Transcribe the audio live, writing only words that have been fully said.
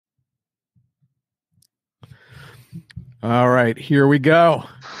All right, here we go.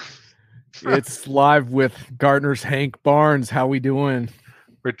 It's live with Gartner's Hank Barnes. How we doing?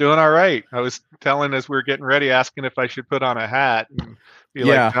 We're doing all right. I was telling as we were getting ready, asking if I should put on a hat and be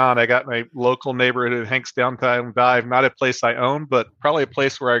like, Yeah, John, I got my local neighborhood Hank's Downtown Dive, not a place I own, but probably a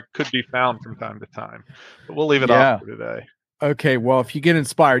place where I could be found from time to time. But we'll leave it off yeah. for today. Okay, well, if you get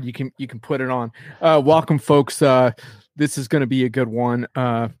inspired, you can put it on. Welcome, folks. This is going to be a good one.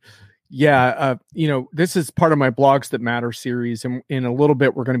 This is part of my Blogs That Matter series, and in a little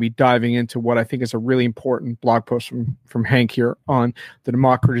bit, we're going to be diving into what I think is a really important blog post from Hank here on the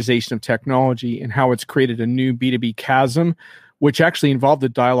democratization of technology and how it's created a new B2B chasm, which actually involved the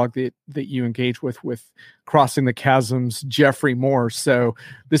dialogue that you engage with Crossing the Chasm's Jeffrey Moore. So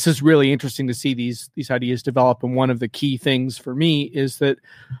this is really interesting to see these ideas develop. And one of the key things for me is that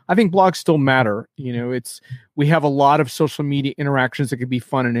I think blogs still matter. You know, we have a lot of social media interactions that could be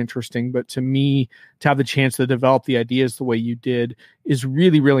fun and interesting, but to me, to have the chance to develop the ideas the way you did is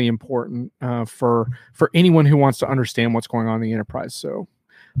really, really important for anyone who wants to understand what's going on in the enterprise. So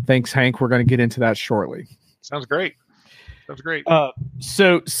thanks, Hank. We're going to get into that shortly. Sounds great. That was great.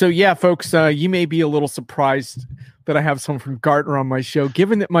 So yeah, folks, you may be a little surprised that I have someone from Gartner on my show,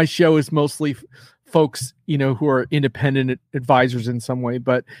 given that my show is mostly folks, who are independent advisors in some way.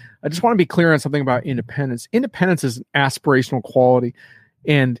 But I just want to be clear on something about independence. Independence is an aspirational quality,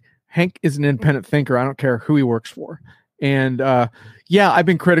 and Hank is an independent thinker. I don't care who he works for. And I've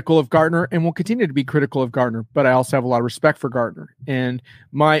been critical of Gartner and will continue to be critical of Gartner, but I also have a lot of respect for Gartner. And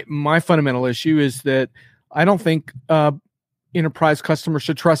my fundamental issue is that I don't think enterprise customers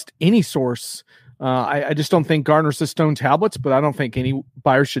should trust any source. I just don't think Gartner's the stone tablets, but I don't think any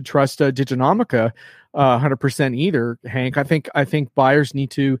buyers should trust Diginomica 100% either, Hank. I think buyers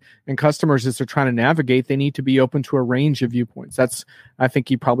need to, and customers, as they're trying to navigate, they need to be open to a range of viewpoints. I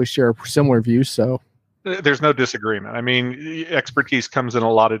think you probably share a similar view. So there's no disagreement. I mean, expertise comes in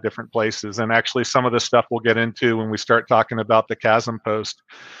a lot of different places. And actually, some of the stuff we'll get into when we start talking about the chasm post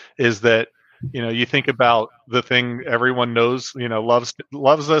is that, you think about the thing everyone knows,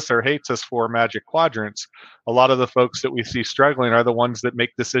 loves us or hates us for, Magic Quadrants. A lot of the folks that we see struggling are the ones that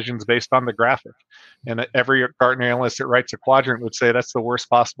make decisions based on the graphic. And every Gartner analyst that writes a quadrant would say that's the worst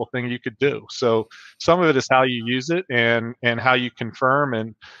possible thing you could do. So some of it is how you use it and how you confirm.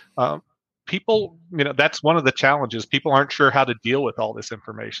 And people, that's one of the challenges. People aren't sure how to deal with all this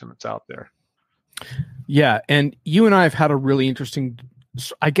information that's out there. Yeah. And you and I have had a really interesting,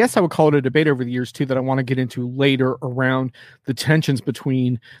 I guess I would call it a debate over the years too, that I want to get into later around the tensions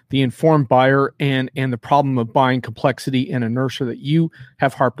between the informed buyer and the problem of buying complexity and inertia that you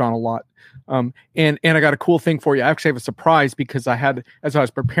have harped on a lot. And I got a cool thing for you. I actually have a surprise because as I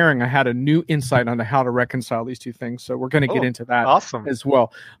was preparing, I had a new insight onto how to reconcile these two things. So we're going to get into that as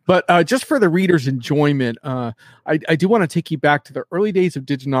well. But just for the reader's enjoyment, I do want to take you back to the early days of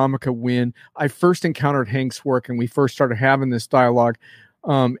Diginomica when I first encountered Hank's work and we first started having this dialogue.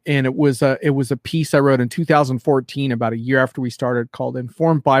 And it was a piece I wrote in 2014, about a year after we started, called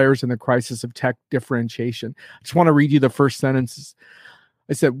 "Informed Buyers and the Crisis of Tech Differentiation." I just want to read you the first sentences.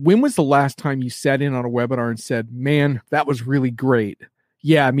 I said, "When was the last time you sat in on a webinar and said, 'Man, that was really great'?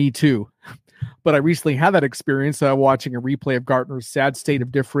 Yeah, me too. But I recently had that experience watching a replay of Gartner's sad state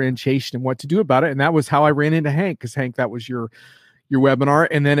of differentiation and what to do about it." And that was how I ran into Hank, because Hank, that was your webinar.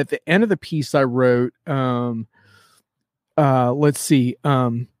 And then at the end of the piece I wrote, let's see,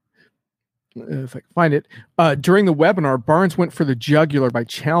 if I can find it. During the webinar, Barnes went for the jugular by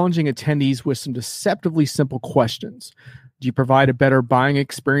challenging attendees with some deceptively simple questions. Do you provide a better buying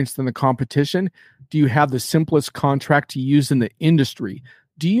experience than the competition? Do you have the simplest contract to use in the industry?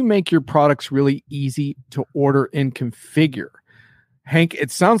 Do you make your products really easy to order and configure? Hank, it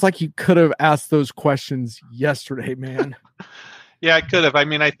sounds like you could have asked those questions yesterday, man. Yeah, I could have. I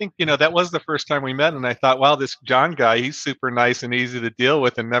mean, I think, that was the first time we met, and I thought, wow, this John guy, he's super nice and easy to deal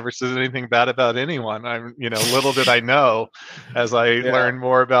with and never says anything bad about anyone. Little did I know, as I learned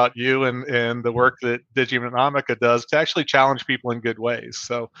more about you and the work that Diginomica does, to actually challenge people in good ways.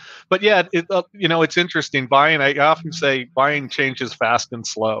 So, but yeah, it's interesting. Buying, I often say buying changes fast and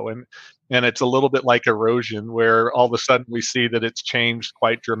slow, and it's a little bit like erosion, where all of a sudden we see that it's changed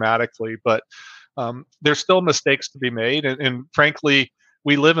quite dramatically, but there's still mistakes to be made, and frankly,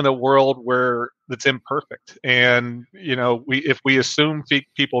 we live in a world where it's imperfect. And if we assume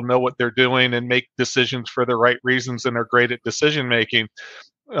people know what they're doing and make decisions for the right reasons and are great at decision making,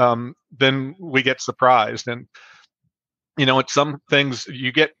 then we get surprised. And it's some things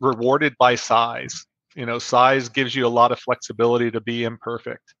you get rewarded by size. Size gives you a lot of flexibility to be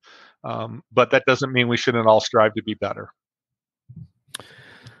imperfect, but that doesn't mean we shouldn't all strive to be better.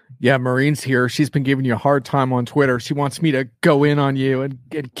 Yeah, Marine's here. She's been giving you a hard time on Twitter. She wants me to go in on you and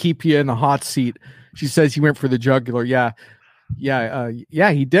keep you in the hot seat. She says you went for the jugular. Yeah,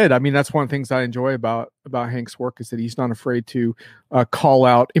 he did. I mean, that's one of the things I enjoy about Hank's work is that he's not afraid to call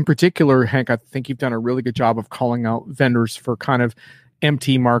out. In particular, Hank, I think you've done a really good job of calling out vendors for kind of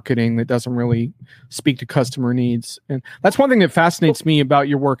empty marketing that doesn't really speak to customer needs. And that's one thing that fascinates me about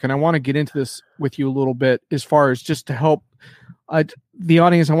your work. And I want to get into this with you a little bit as far as just to help the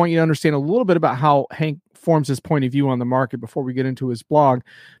audience. I want you to understand a little bit about how Hank forms his point of view on the market before we get into his blog,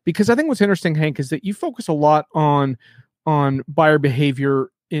 because I think what's interesting, Hank, is that you focus a lot on buyer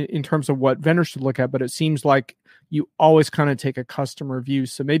behavior in terms of what vendors should look at, but it seems like you always kind of take a customer view.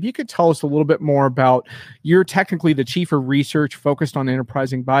 So maybe you could tell us a little bit more about, you're technically the chief of research focused on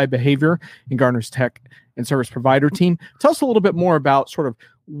enterprising buyer behavior in Gartner's tech and service provider team. Tell us a little bit more about sort of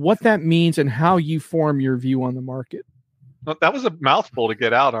what that means and how you form your view on the market. Well, that was a mouthful to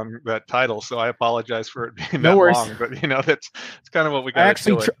get out on that title, so I apologize for it being No that worries. long. But it's kind of what we got.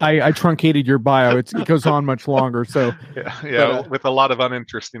 I truncated your bio. It goes on much longer. So with a lot of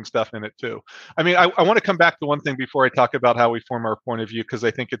uninteresting stuff in it too. I mean, I want to come back to one thing before I talk about how we form our point of view, because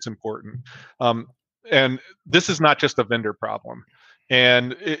I think it's important. And this is not just a vendor problem.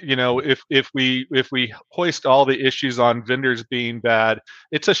 And if we hoist all the issues on vendors being bad,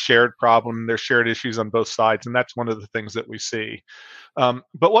 it's a shared problem. There's shared issues on both sides, and that's one of the things that we see. But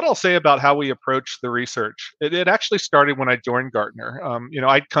what I'll say about how we approach the research, it actually started when I joined Gartner.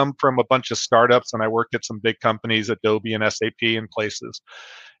 I'd come from a bunch of startups, and I worked at some big companies, Adobe and SAP and places.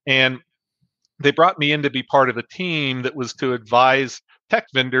 And they brought me in to be part of a team that was to advise tech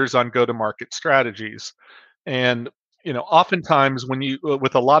vendors on go-to-market strategies. And oftentimes when you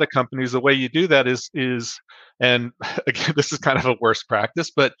with a lot of companies, the way you do that is and again, this is kind of a worst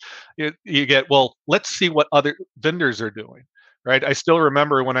practice, but you get, well, let's see what other vendors are doing, right? I still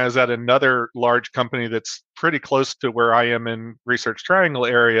remember when I was at another large company that's pretty close to where I am in Research Triangle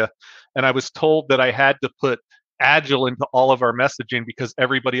area, and I was told that I had to put Agile into all of our messaging because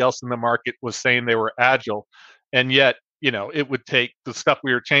everybody else in the market was saying they were Agile, and yet it would take, the stuff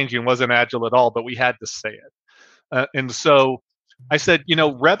we were changing wasn't Agile at all, but we had to say it. And so I said,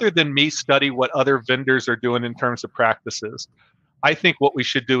 rather than me study what other vendors are doing in terms of practices, I think what we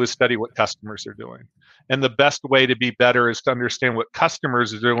should do is study what customers are doing. And the best way to be better is to understand what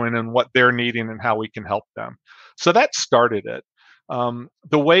customers are doing and what they're needing and how we can help them. So that started it.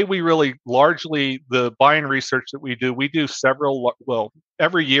 The way we really largely, the buying research that we do several,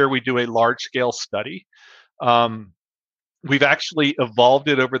 every year we do a large scale study. We've actually evolved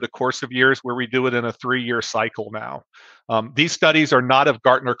it over the course of years where we do it in a 3-year cycle now. These studies are not of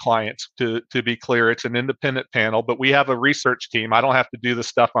Gartner clients, to be clear. It's an independent panel, but we have a research team. I don't have to do the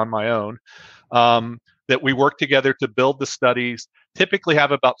stuff on my own. That we work together to build the studies, typically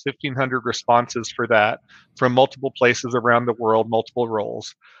have about 1,500 responses for that from multiple places around the world, multiple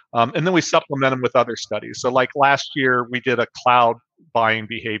roles. And then we supplement them with other studies. So like last year, we did a cloud buying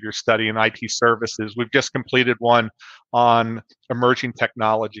behavior study in IT services. We've just completed one on emerging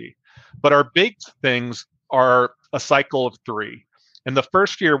technology. But our big things are a cycle of 3. And the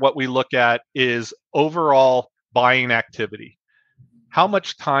first year, what we look at is overall buying activity. How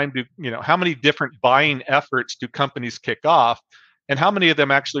much time how many different buying efforts do companies kick off, and how many of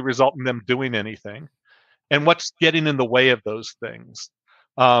them actually result in them doing anything? And what's getting in the way of those things?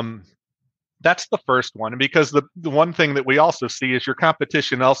 That's the first one. And because the one thing that we also see is your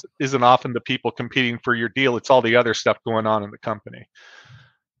competition isn't often the people competing for your deal. It's all the other stuff going on in the company.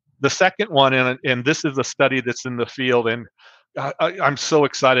 The second one, and this is a study that's in the field, and I'm so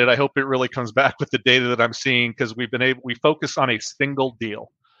excited. I hope it really comes back with the data that I'm seeing, because we focus on a single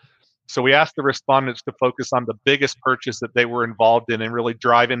deal. So we asked the respondents to focus on the biggest purchase that they were involved in and really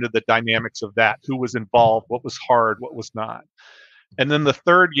drive into the dynamics of that. Who was involved? What was hard? What was not? And then the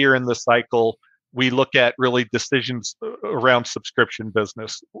third year in the cycle, we look at really decisions around subscription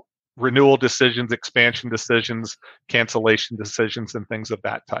business, renewal decisions, expansion decisions, cancellation decisions, and things of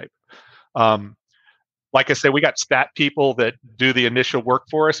that type. Like I said, we got stat people that do the initial work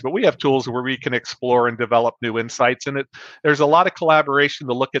for us, but we have tools where we can explore and develop new insights in it. There's a lot of collaboration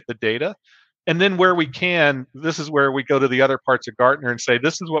to look at the data. And then where we can, this is where we go to the other parts of Gartner and say,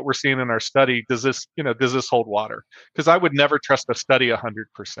 this is what we're seeing in our study. Does this hold water? Because I would never trust a study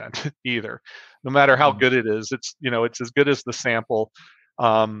 100% either, no matter how good it is. It's as good as the sample.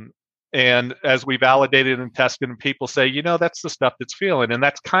 And as we validated and tested, and people say, that's the stuff that's feeling. And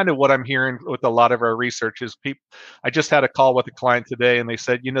that's kind of what I'm hearing with a lot of our research is people. I just had a call with a client today, and they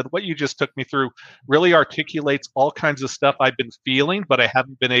said, what you just took me through really articulates all kinds of stuff I've been feeling, but I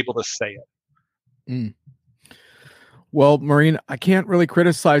haven't been able to say it. Well, Maureen, I can't really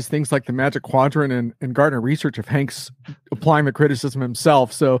criticize things like the Magic Quadrant and Gartner research if Hank's applying the criticism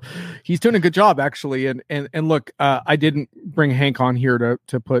himself. So he's doing a good job, actually. And look, I didn't bring Hank on here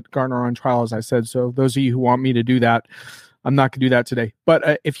to put Gartner on trial, as I said. So those of you who want me to do that, I'm not going to do that today.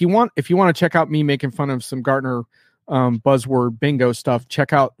 But if you want to check out me making fun of some Gartner buzzword bingo stuff,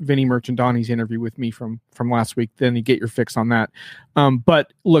 check out Vinny Merchandani's interview with me from last week. Then you get your fix on that.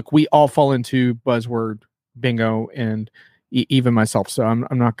 But look, we all fall into buzzword bingo, and even myself. So I'm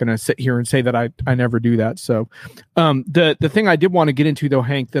not going to sit here and say that I never do that. So the thing I did want to get into, though,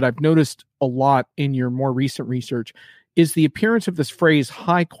 Hank, that I've noticed a lot in your more recent research is the appearance of this phrase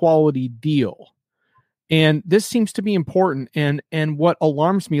high quality deal. And this seems to be important. And what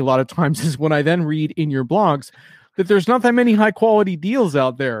alarms me a lot of times is when I then read in your blogs that there's not that many high quality deals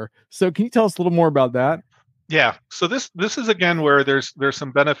out there. So can you tell us a little more about that? Yeah. So this is again where there's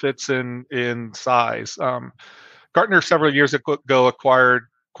some benefits in size. Gartner several years ago acquired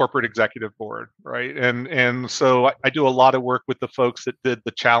Corporate Executive Board, right? And so I do a lot of work with the folks that did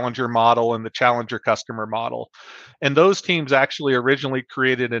the Challenger model and the Challenger customer model, and those teams actually originally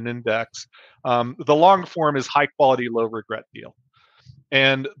created an index. The long form is high quality, low regret deal.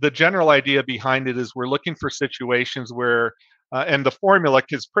 And the general idea behind it is we're looking for situations where, and the formula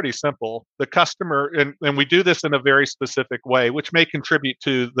is pretty simple. The customer, and we do this in a very specific way, which may contribute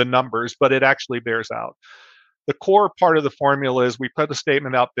to the numbers, but it actually bears out. The core part of the formula is we put a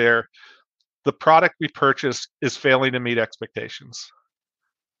statement out there: the product we purchase is failing to meet expectations.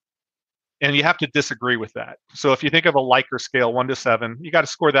 And you have to disagree with that. So if you think of a Likert scale, 1 to 7, you got to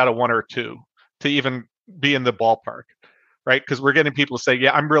score that a 1 or a 2 to even be in the ballpark, right? Because we're getting people to say,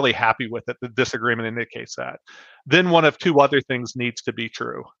 yeah, I'm really happy with it. The disagreement indicates that. Then one of two other things needs to be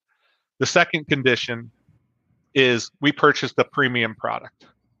true. The second condition is we purchased a premium product,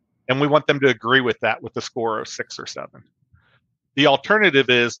 and we want them to agree with that with a score of 6 or 7. The alternative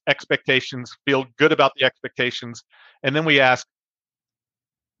is expectations, feel good about the expectations, and then we ask,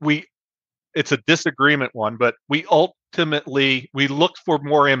 it's a disagreement one, but we look for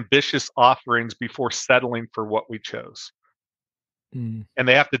more ambitious offerings before settling for what we chose. And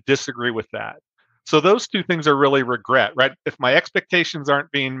they have to disagree with that. So those two things are really regret, right? If my expectations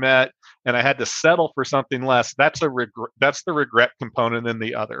aren't being met and I had to settle for something less, that's the regret component in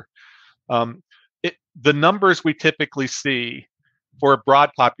the other. The numbers we typically see for broad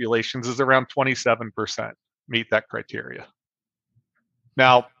populations is around 27% meet that criteria.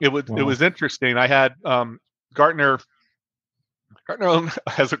 Now, it was interesting. I had Gartner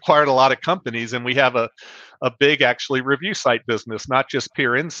has acquired a lot of companies, and we have a big actually review site business, not just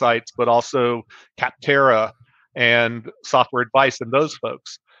Peer Insights, but also Capterra and Software Advice and those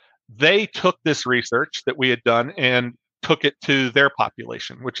folks. They took this research that we had done and took it to their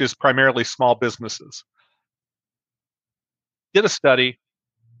population, which is primarily small businesses. Did a study,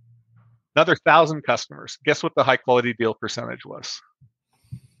 another 1,000 customers. Guess what the high quality deal percentage was?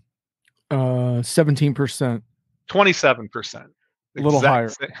 17%. 27%. A little higher.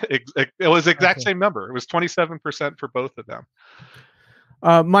 It was exact same number. It was 27% for both of them.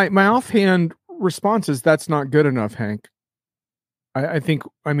 My offhand response is that's not good enough, Hank. I think,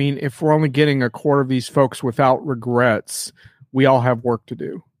 if we're only getting a quarter of these folks without regrets, we all have work to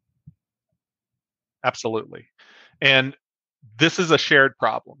do. Absolutely. And this is a shared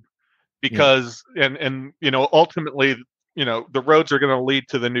problem because, and ultimately, the roads are going to lead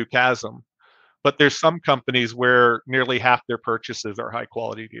to the new chasm. But there's some companies where nearly half their purchases are high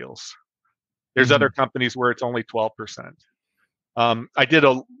quality deals. There's other companies where it's only 12%. I did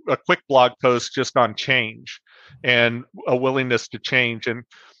a quick blog post just on change and a willingness to change. And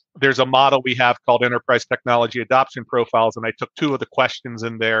there's a model we have called Enterprise Technology Adoption Profiles. And I took 2 of the questions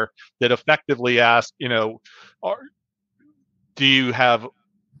in there that effectively ask, do you have,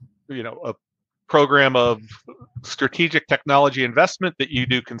 a program of strategic technology investment that you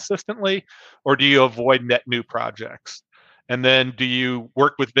do consistently, or do you avoid net new projects? And then do you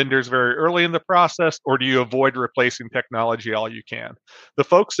work with vendors very early in the process, or do you avoid replacing technology all you can? The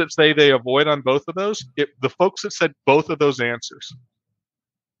folks that say they avoid on both of those, the folks that said both of those answers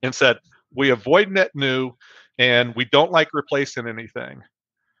and said, we avoid net new and we don't like replacing anything,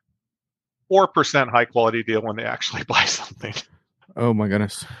 4% high quality deal when they actually buy something. Oh my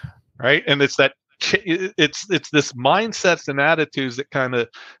goodness. Right. And it's this mindsets and attitudes that kind of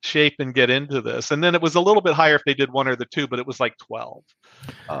shape and get into this. And then it was a little bit higher if they did 1 or the 2, but it was like 12.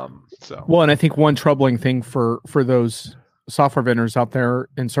 Well, and I think one troubling thing for those software vendors out there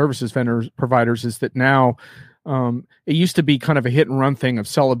and services vendors providers is that now It used to be kind of a hit and run thing of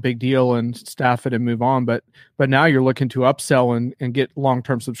sell a big deal and staff it and move on, but now you're looking to upsell and get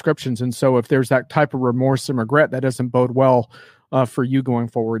long-term subscriptions. And so if there's that type of remorse and regret, that doesn't bode well for you going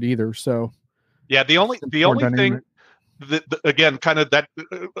forward either. So yeah, the only thing again, kind of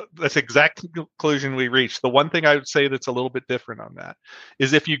that's exact conclusion we reached. The one thing I would say that's a little bit different on that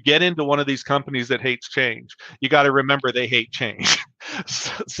is if you get into one of these companies that hates change, you got to remember they hate change.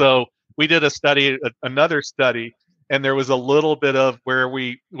 So we did another study, and there was a little bit of where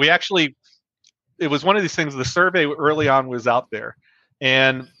we actually, it was one of these things. The survey early on was out there,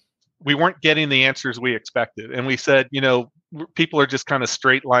 and we weren't getting the answers we expected. And we said, people are just kind of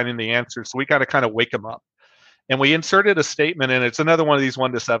straight lining the answers, so we got to kind of wake them up. And we inserted a statement, and it's another one of these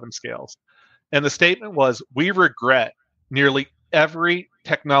 1 to 7 scales. And the statement was, we regret nearly every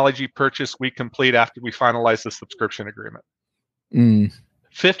technology purchase we complete after we finalize the subscription agreement.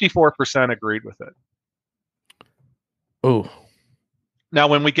 54% agreed with it. Oh. Now,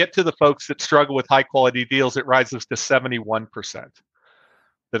 when we get to the folks that struggle with high quality deals, it rises to 71%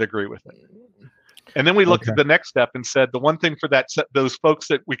 that agree with it. And then we looked at the next step and said, the one thing for those folks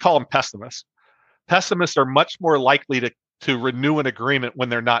that we call them pessimists. Pessimists are much more likely to renew an agreement when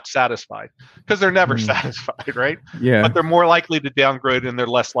they're not satisfied, because they're never satisfied, right? Yeah. But they're more likely to downgrade, and they're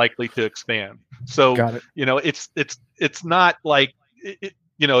less likely to expand. So, it's not like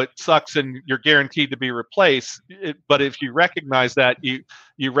it sucks and you're guaranteed to be replaced. But if you recognize that,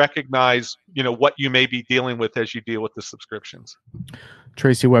 you recognize what you may be dealing with as you deal with the subscriptions.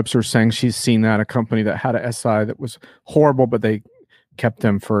 Tracy Webster saying she's seen that a company that had a SI that was horrible, but they kept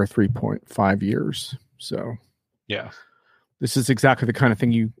them for 3.5 years. So yeah, this is exactly the kind of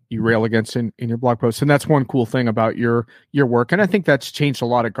thing you rail against in your blog post. And that's one cool thing about your work. And I think that's changed a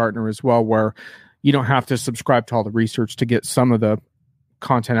lot at Gartner as well, where you don't have to subscribe to all the research to get some of the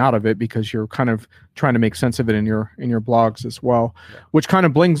content out of it, because you're kind of trying to make sense of it in your blogs as well, which kind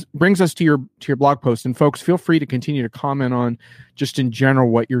of brings us to your blog post. And folks, feel free to continue to comment on just in general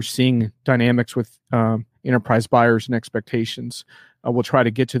what you're seeing dynamics with enterprise buyers and expectations. We'll try to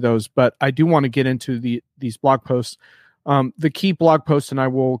get to those, but I do want to get into these blog posts. The key blog post, and I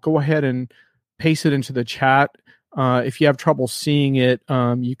will go ahead and paste it into the chat. If you have trouble seeing it,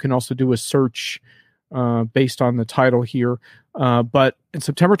 you can also do a search based on the title here. But in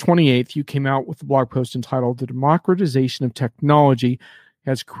September 28th, you came out with a blog post entitled "The Democratization of Technology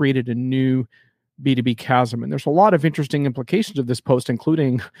Has Created a New B2B Chasm." And there's a lot of interesting implications of this post,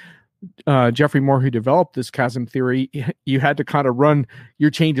 including Jeffrey Moore, who developed this chasm theory. You had to kind of run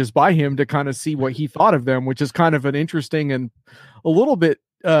your changes by him to kind of see what he thought of them, which is kind of an interesting and a little bit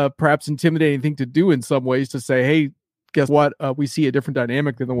perhaps intimidating thing to do in some ways, to say, hey, guess what? We see a different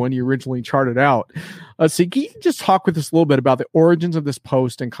dynamic than the one you originally charted out. So can you just talk with us a little bit about the origins of this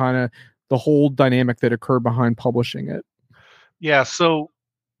post and kind of the whole dynamic that occurred behind publishing it? Yeah. So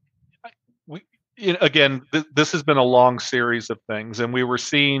again, this has been a long series of things, and we were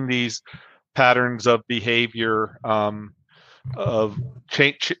seeing these patterns of behavior, of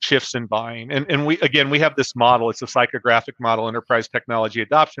shifts in buying. And we have this model. It's a psychographic model, enterprise technology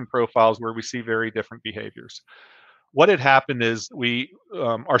adoption profiles, where we see very different behaviors. What had happened is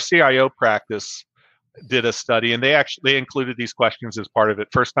our CIO practice did a study, and they included these questions as part of it.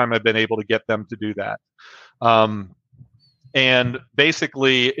 First time I've been able to get them to do that. And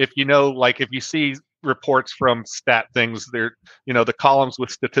basically, if you see reports from stat things, they're, the columns with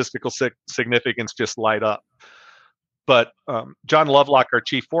statistical significance just light up. But John Lovelock, our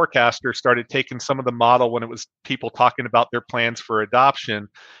chief forecaster, started taking some of the model when it was people talking about their plans for adoption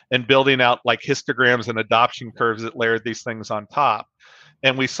and building out like histograms and adoption curves that layered these things on top.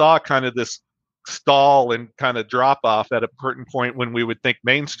 And we saw kind of this stall and kind of drop off at a certain point when we would think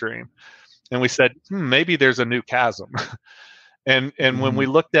mainstream. And we said, maybe there's a new chasm. And when we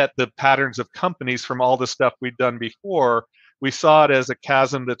looked at the patterns of companies from all the stuff we'd done before, we saw it as a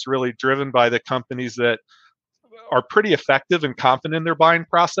chasm that's really driven by the companies that are pretty effective and confident in their buying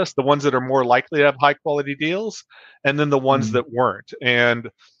process, the ones that are more likely to have high quality deals, and then the ones that weren't. And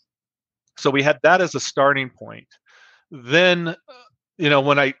so we had that as a starting point. Then,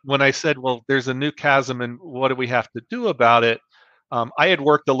 when I said, well, there's a new chasm and what do we have to do about it? I had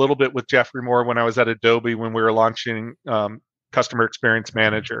worked a little bit with Jeffrey Moore when I was at Adobe when we were launching Customer Experience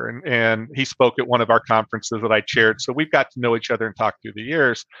Manager, and he spoke at one of our conferences that I chaired. So we've got to know each other and talk through the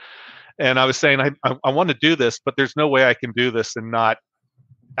years. And I was saying, I want to do this, but there's no way I can do this and not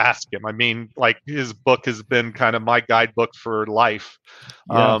ask him. I mean, like, his book has been kind of my guidebook for life.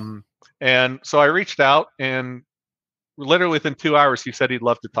 Yeah. And so I reached out, and literally within 2 hours, he said he'd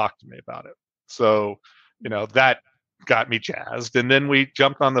love to talk to me about it. So, that got me jazzed. And then we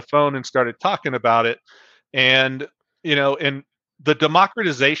jumped on the phone and started talking about it. And and the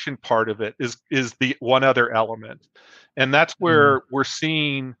democratization part of it is the one other element. And that's where we're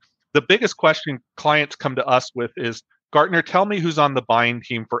seeing the biggest question clients come to us with is, Gartner, tell me who's on the buying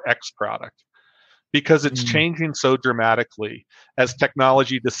team for X product, because it's changing so dramatically as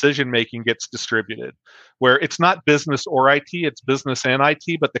technology decision making gets distributed, where it's not business or IT, it's business and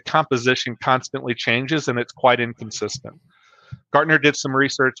IT, but the composition constantly changes and it's quite inconsistent. Gartner did some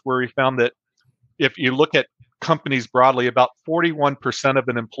research where we found that if you look at companies broadly, about 41% of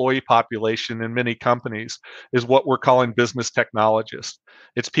an employee population in many companies is what we're calling business technologists.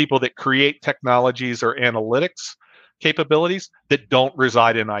 It's people that create technologies or analytics capabilities that don't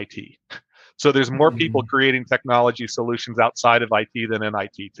reside in IT. So there's more people creating technology solutions outside of IT than in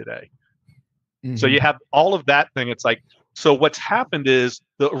IT today. So you have all of that thing. It's like, so what's happened is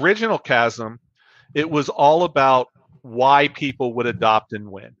the original chasm, it was all about why people would adopt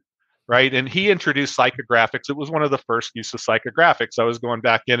and win, right? And he introduced psychographics. It was one of the first use of psychographics. I was going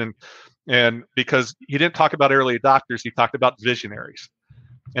back in and because he didn't talk about early adopters, he talked about visionaries.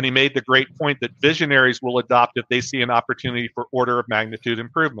 And he made the great point that visionaries will adopt if they see an opportunity for order of magnitude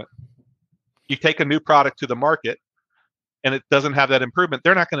improvement. You take a new product to the market and it doesn't have that improvement,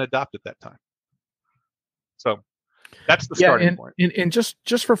 they're not going to adopt at that time. So that's the starting point. And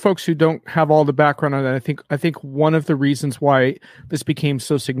just for folks who don't have all the background on that, I think one of the reasons why this became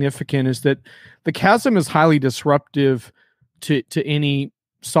so significant is that the chasm is highly disruptive to any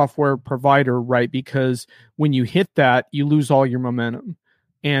software provider, right? Because when you hit that, you lose all your momentum.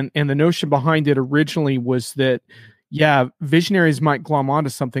 And the notion behind it originally was that, yeah, visionaries might glom onto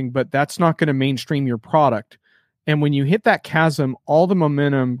something, but that's not going to mainstream your product. And when you hit that chasm, all the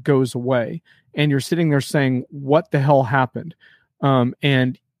momentum goes away. And you're sitting there saying, what the hell happened?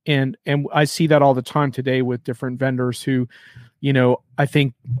 And I see that all the time today with different vendors who, I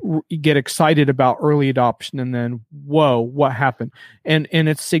think get excited about early adoption and then, whoa, what happened? And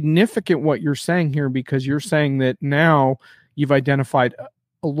it's significant what you're saying here, because you're saying that now you've identified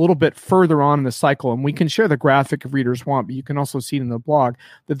a little bit further on in the cycle, and we can share the graphic if readers want, but you can also see it in the blog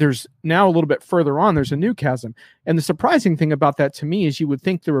that there's now a little bit further on, there's a new chasm. And the surprising thing about that to me is you would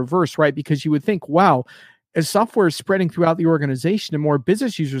think the reverse, right? Because you would think, wow, as software is spreading throughout the organization and more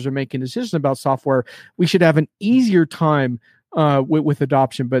business users are making decisions about software, we should have an easier time with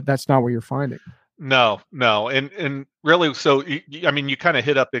adoption, but that's not what you're finding. No. And really, so, you kind of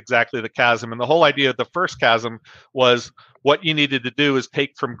hit up exactly the chasm. And the whole idea of the first chasm was what you needed to do is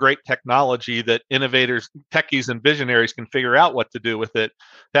take from great technology that innovators, techies, and visionaries can figure out what to do with it,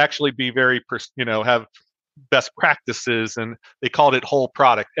 to actually be very, have best practices. And they called it whole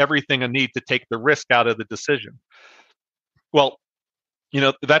product, everything a need to take the risk out of the decision. Well,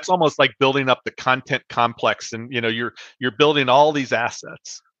 that's almost like building up the content complex, and you're building all these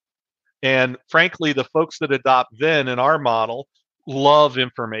assets. And frankly, the folks that adopt then in our model love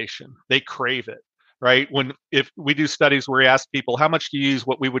information. They crave it, right? If we do studies where we ask people, how much do you use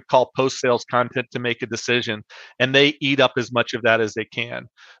what we would call post-sales content to make a decision? And they eat up as much of that as they can.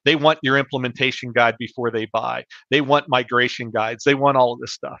 They want your implementation guide before they buy. They want migration guides. They want all of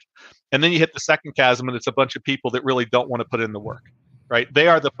this stuff. And then you hit the second chasm, and it's a bunch of people that really don't want to put in the work, right? They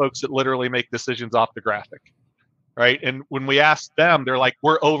are the folks that literally make decisions off the graphic. Right. And when we ask them, they're like,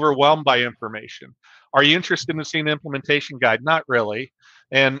 we're overwhelmed by information. Are you interested in seeing an implementation guide? Not really.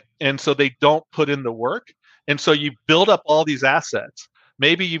 And so they don't put in the work. And so you build up all these assets.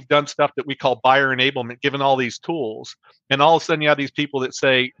 Maybe you've done stuff that we call buyer enablement, given all these tools. And all of a sudden you have these people that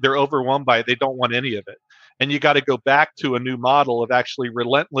say they're overwhelmed by it. They don't want any of it. And you got to go back to a new model of actually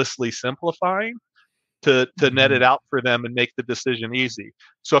relentlessly simplifying to net it out for them and make the decision easy.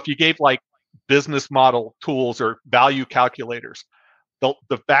 So if you gave like business model tools or value calculators, the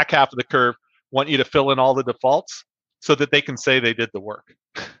back half of the curve want you to fill in all the defaults so that they can say they did the work.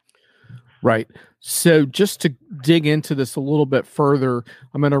 Right. So just to dig into this a little bit further,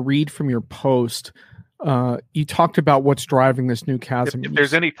 I'm going to read from your post. You talked about what's driving this new chasm. If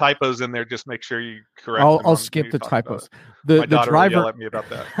there's any typos in there, just make sure you correct them. I'll skip the typos. My daughter will yell at me about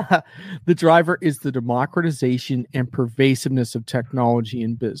that. The driver is the democratization and pervasiveness of technology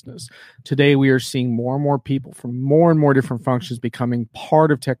in business. Today, we are seeing more and more people from more and more different functions becoming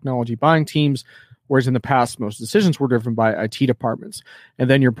part of technology buying teams, whereas in the past, most decisions were driven by IT departments. And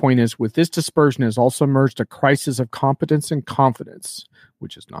then your point is, with this dispersion has also emerged a crisis of competence and confidence,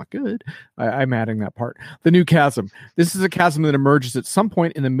 which is not good. I'm adding that part. The new chasm. This is a chasm that emerges at some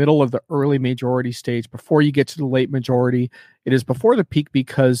point in the middle of the early majority stage before you get to the late majority. It is before the peak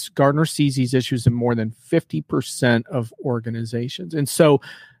because Gartner sees these issues in more than 50% of organizations. And so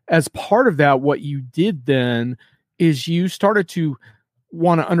as part of that, what you did then is you started to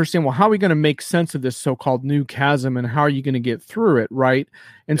want to understand, well, how are we going to make sense of this so-called new chasm, and how are you going to get through it, right?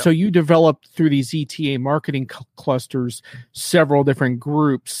 And Yep. so you developed through these ETA marketing clusters several different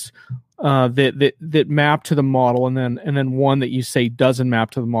groups that map to the model, and then one that you say doesn't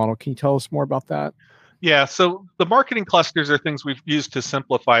map to the model. Can you tell us more about that? Yeah, so the marketing clusters are things we've used to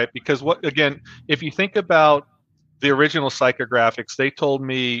simplify it, because if you think about the original psychographics, they told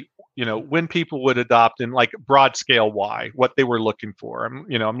me, when people would adopt in like broad scale why, what they were looking for.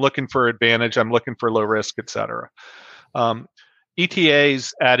 I'm looking for advantage, I'm looking for low risk, etc. Um,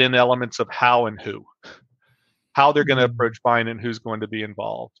 ETAs add in elements of how and who, how they're going to approach buying and who's going to be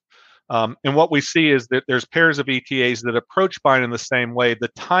involved. And what we see is that there's pairs of ETAs that approach buying in the same way. The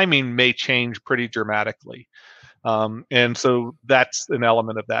timing may change pretty dramatically. And so that's an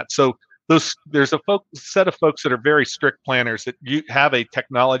element of that. So there's a set of folks that are very strict planners that you have a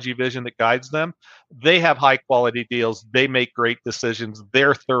technology vision that guides them. They have high quality deals. They make great decisions.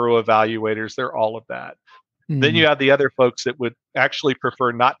 They're thorough evaluators. They're all of that. Then you have the other folks that would actually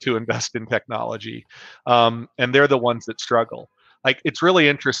prefer not to invest in technology. And they're the ones that struggle. Like, it's really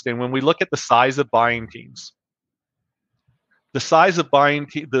interesting when we look at the size of buying teams. The size of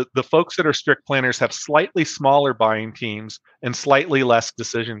the folks that are strict planners have slightly smaller buying teams and slightly less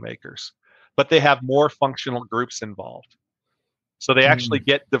decision makers, but they have more functional groups involved. So they actually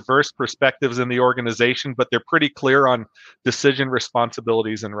get diverse perspectives in the organization, but they're pretty clear on decision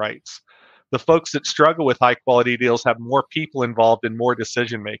responsibilities and rights. The folks that struggle with high quality deals have more people involved and more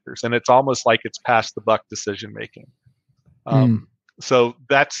decision makers, and it's almost like it's pass the buck decision making. So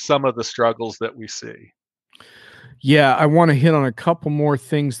that's some of the struggles that we see. Yeah, I want to hit on a couple more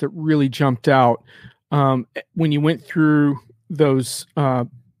things that really jumped out. When you went through those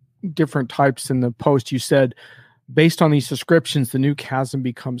different types in the post, you said, based on these descriptions, the new chasm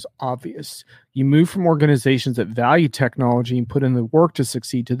becomes obvious. You move from organizations that value technology and put in the work to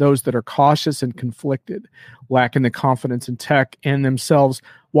succeed to those that are cautious and conflicted, lacking the confidence in tech and themselves,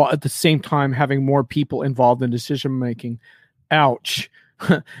 while at the same time having more people involved in decision making. Ouch.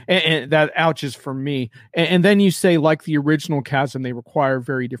 and that ouch is for me. And then you say, like the original chasm, they require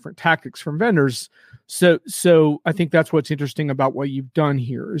very different tactics from vendors. So I think that's what's interesting about what you've done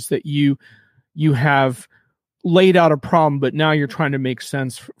here, is that you have laid out a problem, but now you're trying to make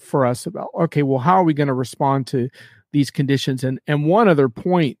sense for us about, okay, well, how are we going to respond to these conditions? And one other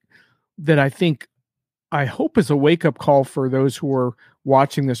point that I hope is a wake-up call for those who are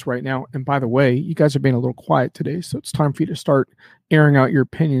watching this right now. And by the way, you guys are being a little quiet today, so it's time for you to start airing out your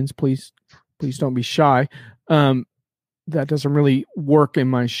opinions. Please don't be shy. That doesn't really work in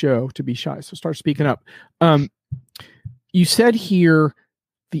my show, to be shy, so start speaking up. You said here,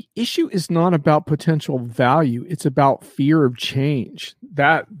 the issue is not about potential value. It's about fear of change.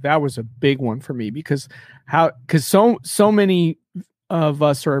 That was a big one for me, because so many of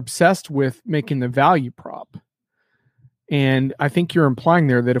us are obsessed with making the value prop. And I think you're implying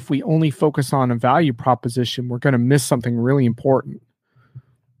there that if we only focus on a value proposition, we're going to miss something really important.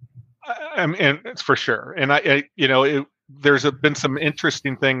 And it's for sure. And there's been some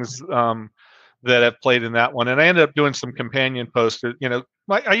interesting things that have played in that one. And I ended up doing some companion posts.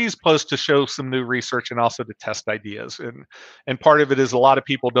 I use posts to show some new research and also to test ideas. And part of it is a lot of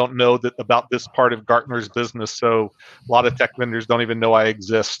people don't know that about this part of Gartner's business. So a lot of tech vendors don't even know I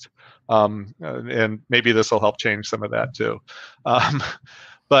exist. And maybe this will help change some of that too.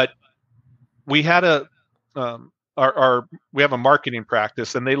 But we had we have a marketing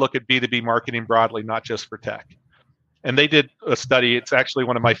practice, and they look at B2B marketing broadly, not just for tech. And they did a study. It's actually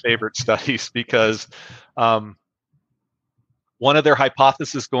one of my favorite studies, because one of their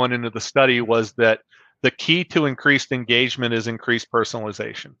hypotheses going into the study was that the key to increased engagement is increased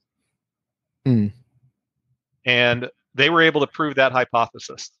personalization. And they were able to prove that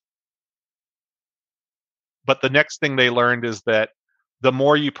hypothesis. But the next thing they learned is that the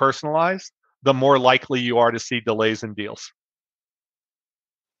more you personalize, the more likely you are to see delays in deals.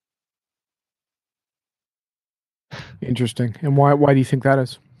 Interesting. And why do you think that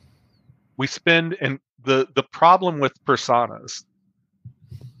is? The problem with personas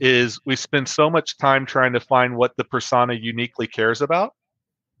is we spend so much time trying to find what the persona uniquely cares about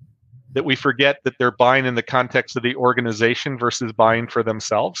that we forget that they're buying in the context of the organization versus buying for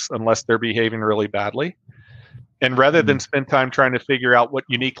themselves, unless they're behaving really badly. And rather than spend time trying to figure out what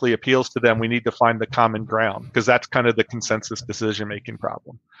uniquely appeals to them, we need to find the common ground, because that's kind of the consensus decision-making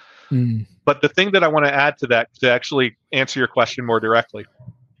problem. But the thing that I want to add to that, to actually answer your question more directly,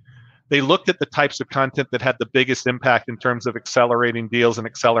 they looked at the types of content that had the biggest impact in terms of accelerating deals and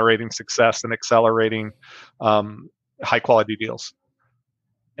accelerating success and accelerating high-quality deals.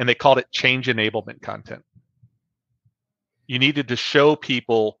 And they called it change enablement content. you needed to show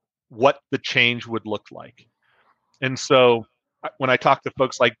people what the change would look like. And so when I talk to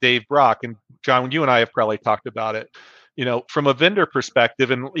folks like Dave Brock, and John, you and I have probably talked about it, from a vendor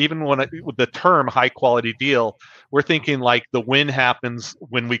perspective, and even with the term high quality deal, we're thinking like the win happens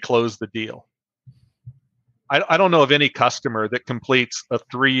when we close the deal. I don't know of any customer that completes a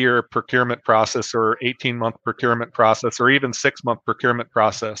 3-year procurement process or 18-month procurement process or even 6-month procurement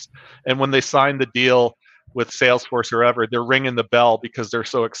process. And when they sign the deal with Salesforce or ever, they're ringing the bell because they're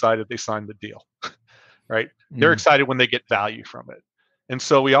so excited they signed the deal, right? They're excited when they get value from it. And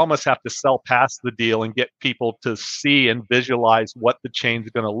so we almost have to sell past the deal and get people to see and visualize what the change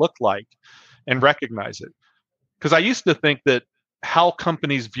is going to look like and recognize it. Because I used to think that how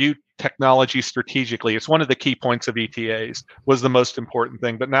companies view technology strategically, it's one of the key points of ETAs, was the most important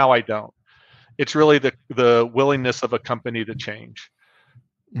thing, but now I don't. It's really the willingness of a company to change.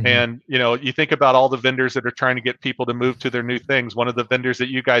 Mm-hmm. And you think about all the vendors that are trying to get people to move to their new things. One of the vendors that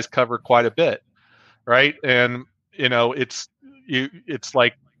you guys cover quite a bit, right? And it's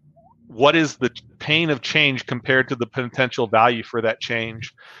like, what is the pain of change compared to the potential value for that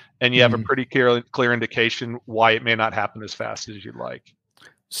change? And you have a pretty clear indication why it may not happen as fast as you'd like.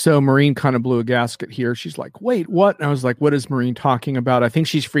 So Maureen kind of blew a gasket here. She's like, wait, what? And I was like, what is Maureen talking about? I think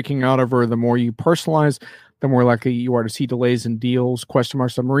she's freaking out over the more you personalize, the more likely you are to see delays in deals, ?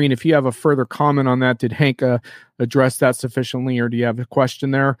 So Maureen, if you have a further comment on that, did Hank address that sufficiently, or do you have a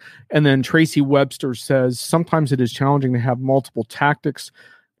question there? And then Tracy Webster says, sometimes it is challenging to have multiple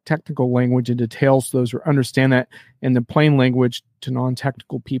technical language and details. Those who understand that, and the plain language to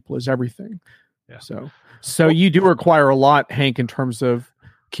non-technical people is everything. Yeah. So you do require a lot, Hank, in terms of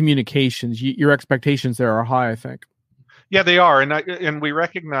communications. Your expectations there are high, I think. Yeah, they are, and we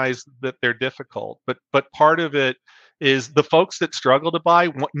recognize that they're difficult. But part of it is the folks that struggle to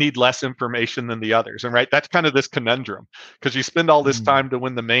buy need less information than the others, and right, that's kind of this conundrum, because you spend all this time to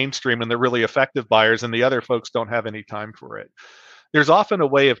win the mainstream and the really effective buyers, and the other folks don't have any time for it. There's often a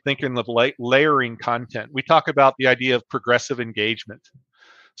way of thinking of layering content. We talk about the idea of progressive engagement.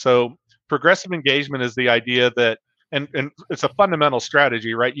 So progressive engagement is the idea that, and it's a fundamental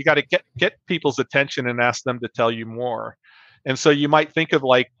strategy, right? You got to get people's attention and ask them to tell you more. And so you might think of,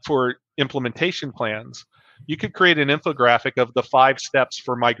 like, for implementation plans, you could create an infographic of the 5 steps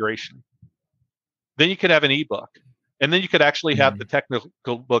for migration. Then you could have an ebook. And then you could actually have the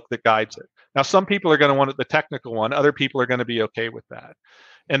technical book that guides it. Now, some people are going to want the technical one. Other people are going to be okay with that.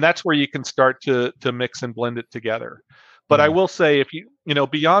 And that's where you can start to mix and blend it together. But I will say, if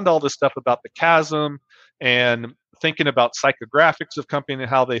beyond all the stuff about the chasm and thinking about psychographics of company and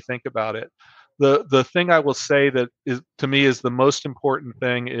how they think about it, the thing I will say that is, to me, is the most important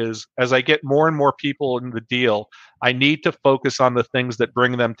thing is, as I get more and more people in the deal, I need to focus on the things that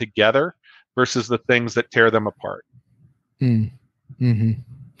bring them together versus the things that tear them apart. Mm-hmm.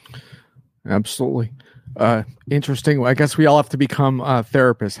 Absolutely. Interesting. I guess we all have to become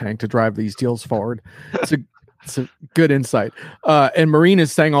therapists, Hank, to drive these deals forward. It's a good insight. And Maureen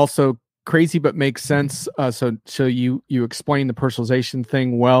is saying also crazy, but makes sense. So you explain the personalization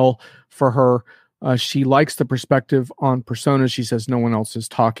thing well for her. She likes the perspective on personas. She says no one else is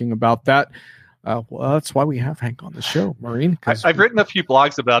talking about that. Well, that's why we have Hank on the show, Maureen. I've written a few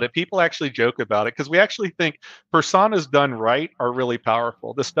blogs about it. People actually joke about it because we actually think personas done right are really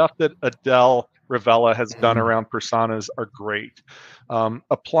powerful. The stuff that Adele Ravella has done around personas are great.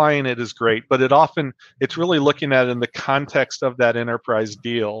 Applying it is great, but it's really looking at it in the context of that enterprise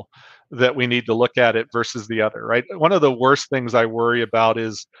deal that we need to look at it versus the other, right? One of the worst things I worry about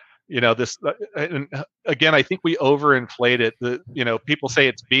is, this, and again, I think we overinflate it. People say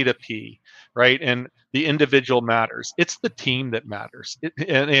it's B2P, right? And the individual matters. It's the team that matters.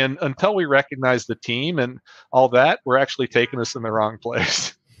 And until we recognize the team and all that, we're actually taking us in the wrong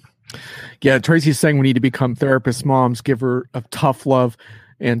place. Yeah, Tracy's saying we need to become therapist moms, give her a tough love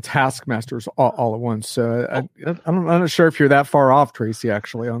and taskmasters all at once. So I'm not sure if you're that far off, Tracy,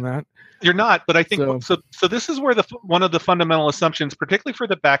 actually, on that. You're not, but I think so this is where one of the fundamental assumptions, particularly for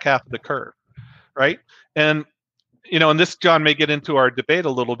the back half of the curve, right? And and this, John, may get into our debate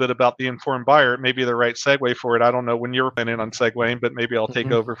a little bit about the informed buyer. It may be the right segue for it. I don't know when you're planning on segueing, but maybe I'll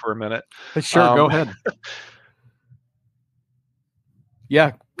take over for a minute. Sure, go ahead.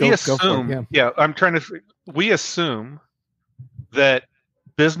 Yeah, go for it. Yeah, we assume that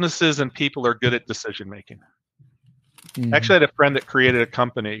businesses and people are good at decision making. Actually, I had a friend that created a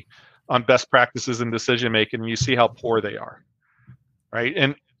company on best practices in decision making, and you see how poor they are, right?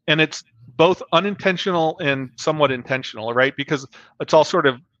 And it's both unintentional and somewhat intentional, right? Because it's all sort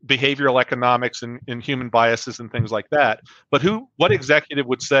of behavioral economics and human biases and things like that. But what executive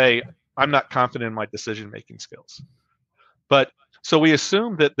would say, I'm not confident in my decision making skills? But so we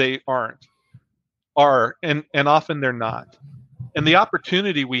assume that they are, and often they're not. And the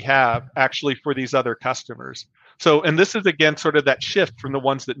opportunity we have actually for these other customers. So, and this is again sort of that shift from the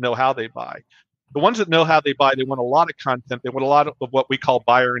ones that know how they buy. The ones that know how they buy, they want a lot of content. They want a lot of what we call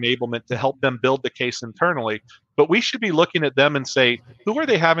buyer enablement to help them build the case internally. But we should be looking at them and say, who are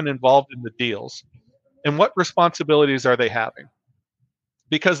they having involved in the deals? And what responsibilities are they having?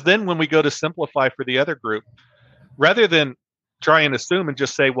 Because then when we go to simplify for the other group, rather than try and assume and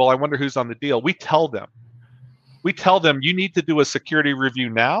just say, well, I wonder who's on the deal, we tell them you need to do a security review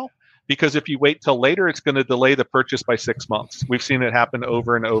now, because if you wait till later, it's going to delay the purchase by 6 months. We've seen it happen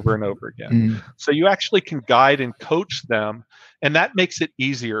over and over and over again. So you actually can guide and coach them, and that makes it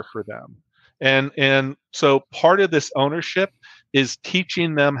easier for them. And so part of this ownership is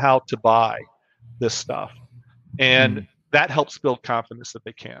teaching them how to buy this stuff. And that helps build confidence that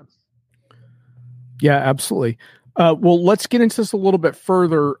they can. Yeah, absolutely. Well, let's get into this a little bit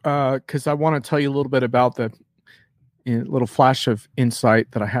further, because I want to tell you a little bit about the little flash of insight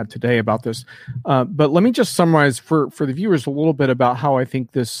that I had today about this. But let me just summarize for the viewers a little bit about how I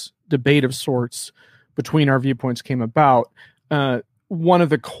think this debate of sorts between our viewpoints came about. One of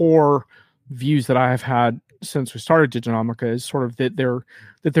the core views that I have had since we started Diginomica is sort of that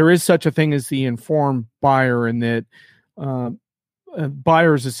there is such a thing as the informed buyer, and that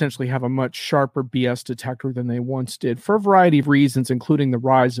buyers essentially have a much sharper BS detector than they once did for a variety of reasons, including the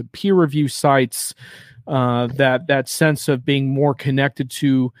rise of peer review sites, that sense of being more connected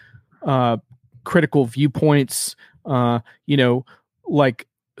to critical viewpoints. Like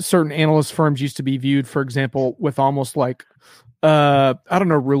certain analyst firms used to be viewed, for example, with almost like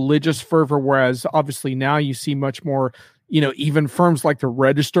religious fervor, whereas obviously now you see much more, even firms like the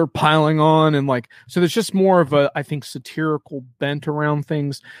Register piling on, and so there's just more of a, I think, satirical bent around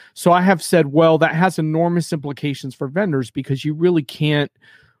things. So I have said, well, that has enormous implications for vendors, because you really can't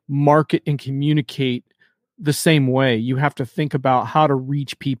market and communicate the same way. You have to think about how to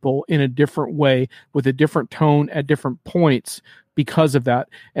reach people in a different way with a different tone at different points because of that.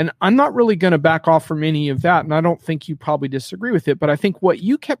 And I'm not really going to back off from any of that, and I don't think you probably disagree with it. But I think what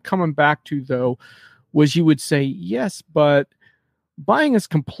you kept coming back to, though, was you would say, yes, but buying is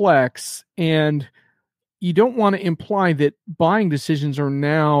complex, and you don't want to imply that buying decisions are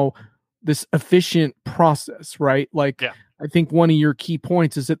now this efficient process, right? Yeah. I think one of your key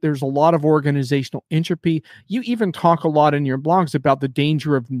points is that there's a lot of organizational entropy. You even talk a lot in your blogs about the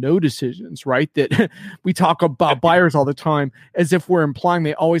danger of no decisions, right? That we talk about buyers all the time as if we're implying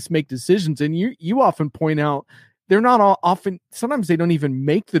they always make decisions. And you often point out they're not all often, sometimes they don't even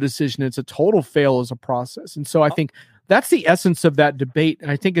make the decision. It's a total fail as a process. And so I think that's the essence of that debate. And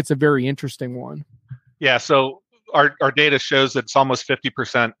I think it's a very interesting one. Yeah. So our data shows that it's almost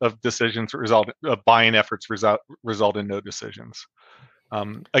 50% of decisions of buying efforts result in no decisions.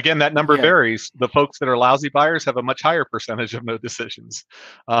 Again, that number varies. The folks that are lousy buyers have a much higher percentage of no decisions.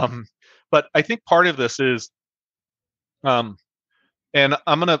 But I think part of this is, and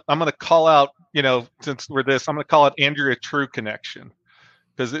I'm gonna call out, since we're this, I'm gonna call it Andrea True connection.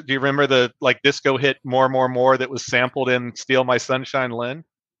 Because do you remember the disco hit More that was sampled in Steal My Sunshine, Lynn?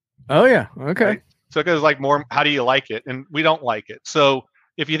 Oh yeah, okay. Right? So it goes more, how do you like it? And we don't like it. So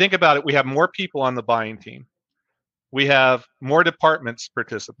if you think about it, we have more people on the buying team. We have more departments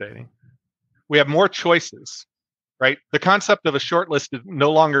participating. We have more choices, right? The concept of a short list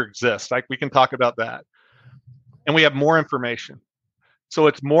no longer exists. We can talk about that. And we have more information. So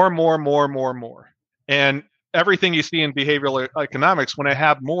it's more. And everything you see in behavioral economics, when I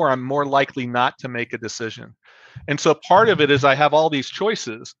have more, I'm more likely not to make a decision. And so part of it is I have all these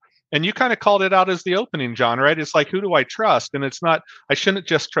choices. And you kind of called it out as the opening, John, right? It's like, who do I trust? And it's not, I shouldn't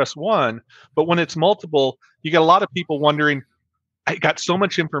just trust one. But when it's multiple, you get a lot of people wondering, I got so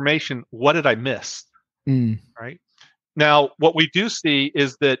much information. What did I miss? Right? Now, what we do see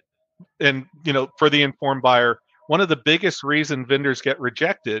is that, and for the informed buyer, one of the biggest reasons vendors get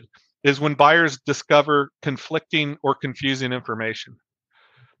rejected is when buyers discover conflicting or confusing information.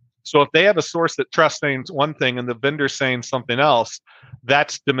 So if they have a source that trusts saying one thing and the vendor saying something else,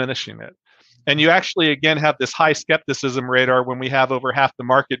 that's diminishing it. And you actually, again, have this high skepticism radar when we have over half the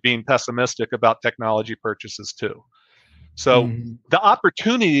market being pessimistic about technology purchases too. So the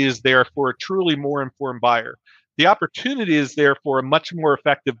opportunity is there for a truly more informed buyer. The opportunity is there for a much more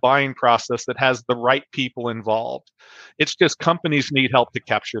effective buying process that has the right people involved. It's just companies need help to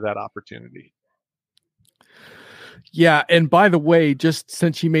capture that opportunity. Yeah, and by the way, just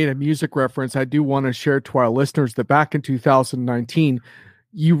since you made a music reference, I do want to share to our listeners that back in 2019,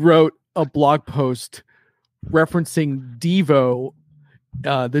 you wrote a blog post referencing Devo,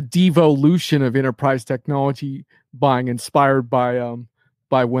 the devolution of enterprise technology buying, inspired by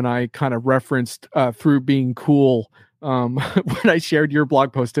when I kind of referenced through being cool when I shared your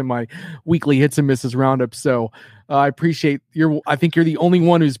blog post in my weekly hits and misses roundup. So I appreciate I think you're the only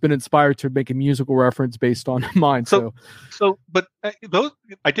one who's been inspired to make a musical reference based on mine. But those,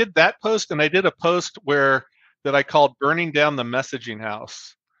 I did that post, and I did a post that I called "Burning Down the Messaging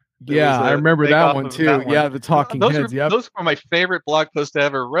House." Yeah, I remember that one too. That one. Yeah, the talking heads. Yeah, those were my favorite blog posts I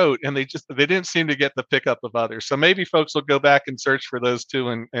ever wrote, and they didn't seem to get the pickup of others. So maybe folks will go back and search for those two,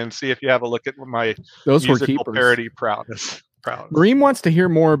 and see if you have a look at my musical parody prowess. Mareem wants to hear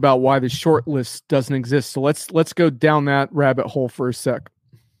more about why the short list doesn't exist. So let's go down that rabbit hole for a sec.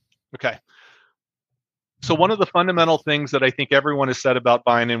 Okay. So one of the fundamental things that I think everyone has said about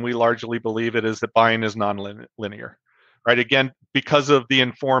buying, and we largely believe it, is that buying is non-linear. Right. Again, because of the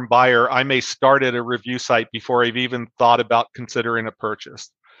informed buyer, I may start at a review site before I've even thought about considering a purchase.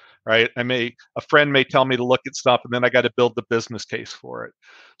 Right. A friend may tell me to look at stuff, and then I got to build the business case for it.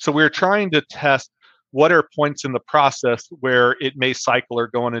 So we're trying to test what are points in the process where it may cycle or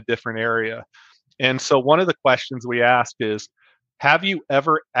go in a different area. And so one of the questions we ask is, have you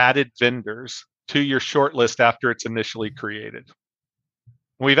ever added vendors to your shortlist after it's initially created?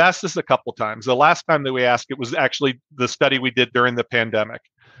 We've asked this a couple times. The last time that we asked it was actually the study we did during the pandemic.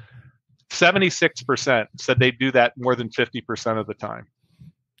 76% said they do that more than 50% of the time.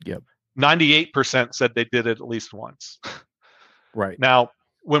 Yep. 98% said they did it at least once. Right. Now,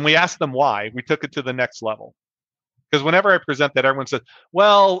 when we asked them why, we took it to the next level. Because whenever I present that, everyone says,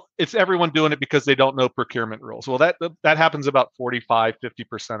 well, it's everyone doing it because they don't know procurement rules. Well, that happens about 45,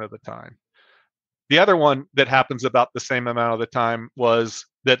 50% of the time. The other one that happens about the same amount of the time was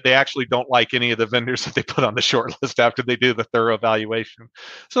that they actually don't like any of the vendors that they put on the short list after they do the thorough evaluation.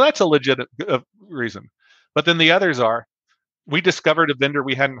 So that's a legitimate reason. But then the others are, we discovered a vendor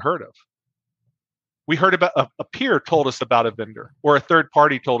we hadn't heard of. We heard about a peer told us about a vendor, or a third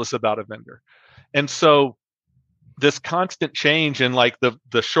party told us about a vendor. And so this constant change in like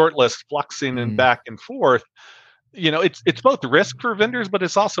the short list fluxing and back and forth, it's both risk for vendors, but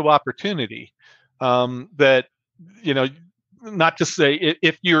it's also opportunity. That, not to say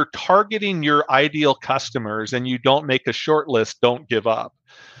if you're targeting your ideal customers and you don't make a short list, don't give up.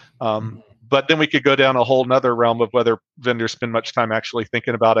 But then we could go down a whole nother realm of whether vendors spend much time actually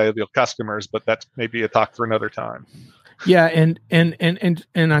thinking about ideal customers, but that's maybe a talk for another time. Yeah, and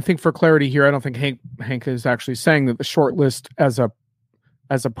I think for clarity here, I don't think Hank is actually saying that the short list as a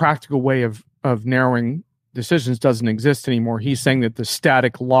practical way of narrowing decisions doesn't exist anymore. He's saying that the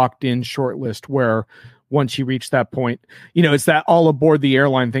static locked in short list where once you reach that point, it's that all aboard the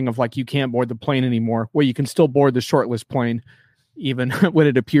airline thing of like, you can't board the plane anymore. Well, you can still board the short list plane even when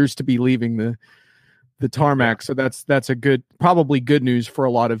it appears to be leaving the tarmac. So that's probably good news for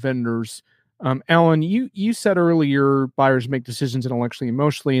a lot of vendors. Alan, you said earlier buyers make decisions intellectually and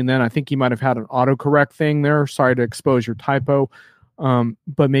emotionally, and then I think you might have had an autocorrect thing there. Sorry to expose your typo.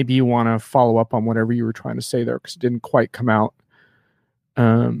 But maybe you want to follow up on whatever you were trying to say there, because it didn't quite come out.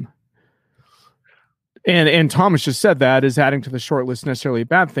 And Thomas just said that, is adding to the short list necessarily a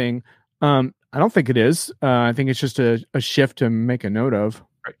bad thing? I don't think it is. I think it's just a shift to make a note of.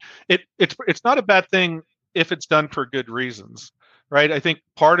 Right. It's not a bad thing if it's done for good reasons, right? I think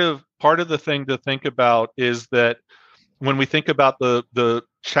part of the thing to think about is that when we think about the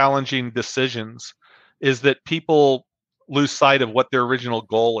challenging decisions, is that people lose sight of what their original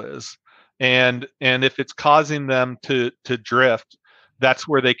goal is, and if it's causing them to drift, that's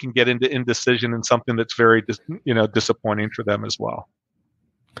where they can get into indecision and something that's very disappointing for them as well.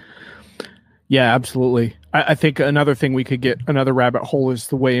 Yeah, absolutely. I think another thing we could get another rabbit hole is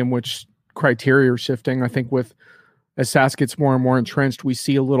the way in which criteria are shifting. I think as SaaS gets more and more entrenched, we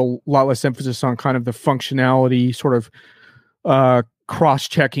see a lot less emphasis on kind of the functionality, sort of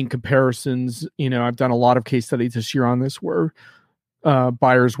cross-checking comparisons. I've done a lot of case studies this year on this where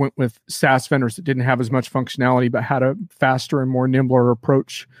buyers went with SaaS vendors that didn't have as much functionality but had a faster and more nimbler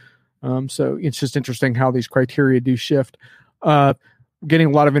approach. So it's just interesting how these criteria do shift. Getting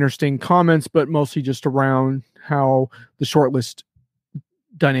a lot of interesting comments, but mostly just around how the shortlist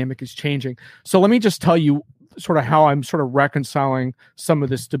dynamic is changing. So let me just tell you sort of how I'm sort of reconciling some of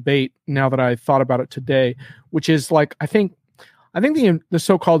this debate now that I thought about it today, which is like, I think the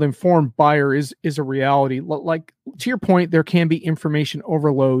so-called informed buyer is a reality. Like, to your point, there can be information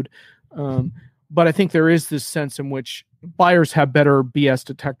overload, but I think there is this sense in which buyers have better BS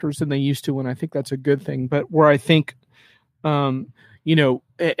detectors than they used to, and I think that's a good thing. But where I think,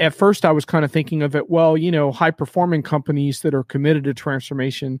 at first I was kind of thinking of it, well, high-performing companies that are committed to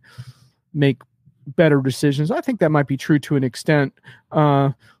transformation make better decisions. I think that might be true to an extent.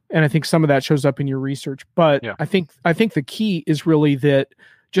 And I think some of that shows up in your research. But Yeah. I think the key is really that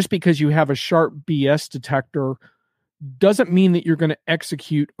just because you have a sharp BS detector doesn't mean that you're going to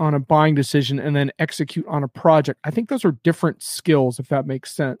execute on a buying decision and then execute on a project. I think those are different skills, if that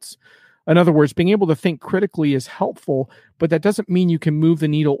makes sense. In other words, being able to think critically is helpful, but that doesn't mean you can move the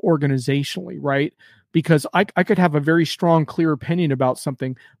needle organizationally, right? Because I could have a very strong, clear opinion about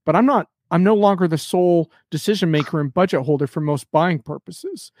something, but I'm no longer the sole decision maker and budget holder for most buying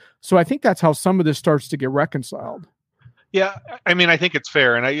purposes. So I think that's how some of this starts to get reconciled. Yeah, I mean, I think it's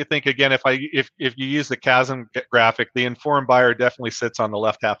fair, and I think again, if you use the chasm graphic, the informed buyer definitely sits on the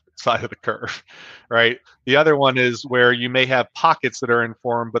left half side of the curve, right? The other one is where you may have pockets that are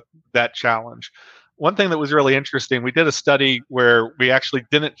informed, but that challenge. One thing that was really interesting, we did a study where we actually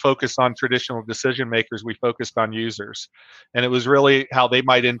didn't focus on traditional decision makers, we focused on users, and it was really how they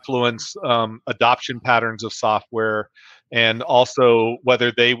might influence adoption patterns of software, and also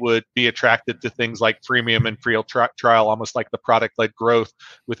whether they would be attracted to things like freemium and free trial, almost like the product-led growth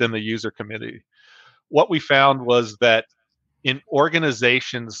within the user community. What we found was that in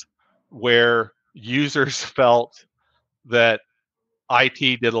organizations where users felt that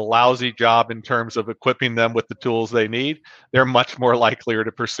IT did a lousy job in terms of equipping them with the tools they need, they're much more likelier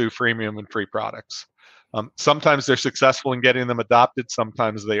to pursue freemium and free products. Sometimes they're successful in getting them adopted,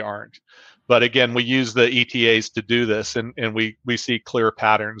 sometimes they aren't. But again, we use the ETAs to do this, and we see clear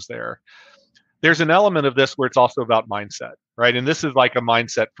patterns there. There's an element of this where it's also about mindset, right? And this is like a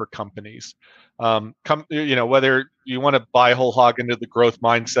mindset for companies. Whether you want to buy whole hog into the growth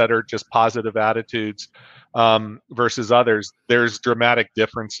mindset or just positive attitudes versus others, there's dramatic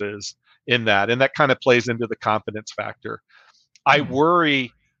differences in that, and that kind of plays into the confidence factor. I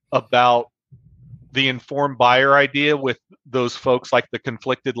worry about the informed buyer idea with those folks like the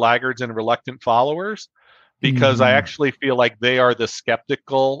conflicted laggards and reluctant followers, because I actually feel like they are the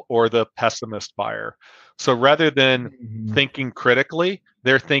skeptical or the pessimist buyer. So rather than thinking critically,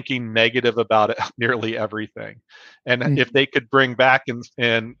 they're thinking negative about it, nearly everything. And if they could bring back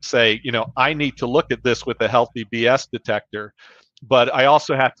and say, I need to look at this with a healthy BS detector, but I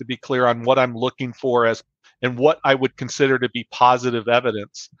also have to be clear on what I'm looking for as and what I would consider to be positive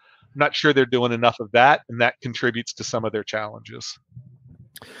evidence. I'm not sure they're doing enough of that, and that contributes to some of their challenges.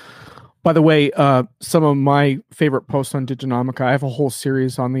 By the way, some of my favorite posts on Diginomica, I have a whole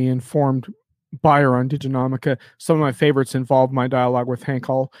series on the informed buyer on Diginomica. Some of my favorites involve my dialogue with Hank.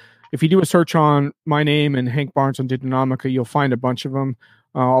 If you do a search on my name and Hank Barnes on Diginomica, you'll find a bunch of them.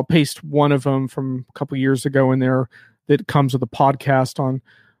 I'll paste one of them from a couple years ago in there that comes with a podcast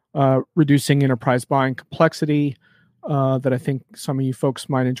on reducing enterprise buying complexity that I think some of you folks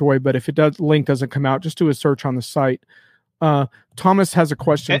might enjoy. But if link doesn't come out, just do a search on the site. Thomas has a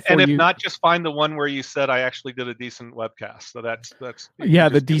question for you. And if not, just find the one where you said I actually did a decent webcast. So that's yeah,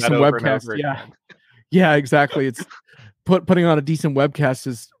 the decent webcast. Yeah, exactly. It's putting on a decent webcast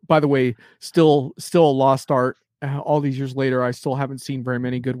is, by the way, still a lost art. All these years later, I still haven't seen very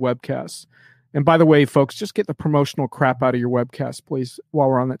many good webcasts. And by the way, folks, just get the promotional crap out of your webcast, please, while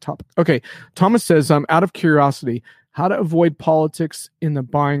we're on that topic. Okay, Thomas says, out of curiosity, how to avoid politics in the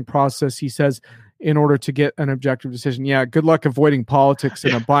buying process. He says, in order to get an objective decision. Yeah, good luck avoiding politics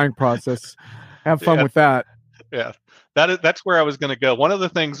in a buying process. Have fun with that. Yeah, that's where I was going to go. One of the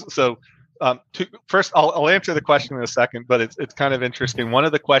things, so first, I'll answer the question in a second, but it's kind of interesting. One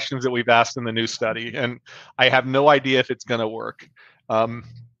of the questions that we've asked in the new study, and I have no idea if it's going to work,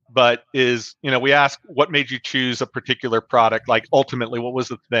 but is, we ask what made you choose a particular product, like ultimately what was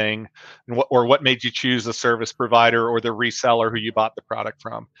the thing, and what made you choose the service provider or the reseller who you bought the product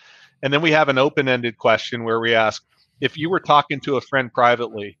from. And then we have an open-ended question where we ask, if you were talking to a friend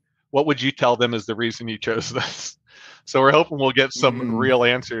privately, what would you tell them is the reason you chose this? So we're hoping we'll get some real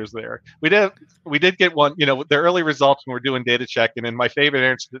answers there. We did get one, the early results when we're doing data checking, and my favorite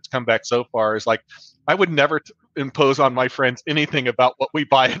answer that's come back so far is like, I would never impose on my friends anything about what we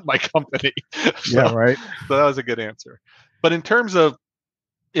buy at my company. Yeah, right. So that was a good answer. But in terms of,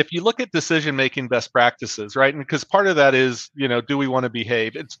 if you look at decision-making best practices, right? And because part of that is, do we want to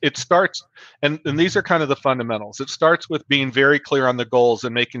behave? It starts, and these are kind of the fundamentals. It starts with being very clear on the goals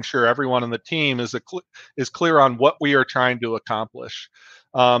and making sure everyone on the team is clear on what we are trying to accomplish.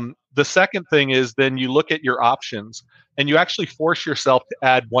 The second thing is then you look at your options and you actually force yourself to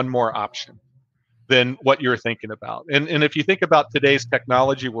add one more option than what you're thinking about. And if you think about today's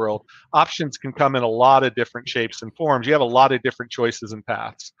technology world, options can come in a lot of different shapes and forms. You have a lot of different choices and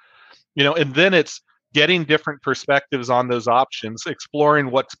paths, and then it's getting different perspectives on those options,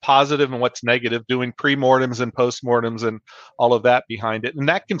 exploring what's positive and what's negative, doing pre-mortems and post-mortems and all of that behind it. And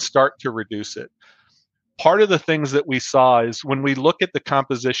that can start to reduce it. part of the things that we saw is when we look at the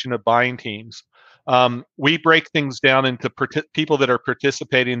composition of buying teams, we break things down into people that are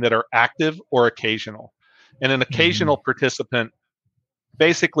participating that are active or occasional. And an occasional participant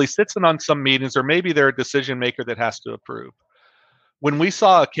basically sits in on some meetings, or maybe they're a decision maker that has to approve. When we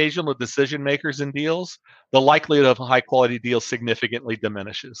saw occasional decision makers in deals, the likelihood of a high quality deal significantly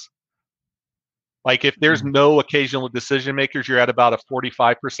diminishes. Like if there's no occasional decision makers, you're at about a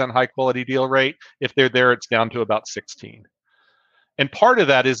 45% high quality deal rate. If they're there, it's down to about 16. And part of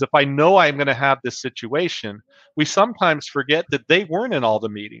that is if I know I'm going to have this situation, we sometimes forget that they weren't in all the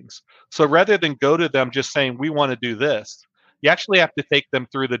meetings. So rather than go to them just saying, we want to do this, you actually have to take them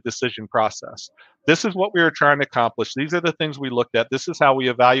through the decision process. This is what we were trying to accomplish. These are the things we looked at. This is how we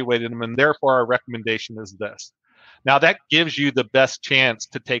evaluated them. And therefore, our recommendation is this. Now, that gives you the best chance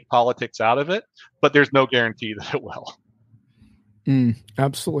to take politics out of it, but there's no guarantee that it will.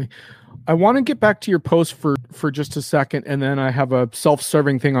 Absolutely. I want to get back to your post for just a second, and then I have a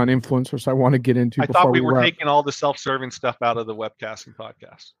self-serving thing on influencers I want to get into. I thought we were taking all the self-serving stuff out of the webcast and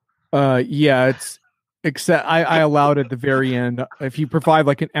podcast. Yeah, it's except I allowed at the very end. If you provide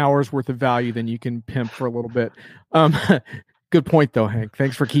like an hour's worth of value, then you can pimp for a little bit. Good point, though, Hank.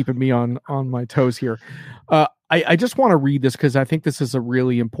 Thanks for keeping me on my toes here. I just want to read this because I think this is a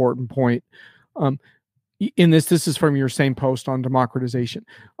really important point. In this is from your same post on democratization.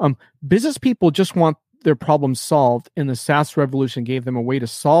 Business people just want their problems solved, and the SaaS revolution gave them a way to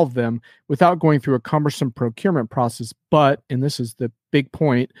solve them without going through a cumbersome procurement process. But, and this is the big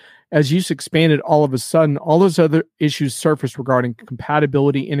point, as use expanded, all of a sudden, all those other issues surfaced regarding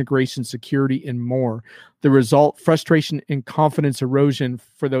compatibility, integration, security, and more. The result, frustration and confidence erosion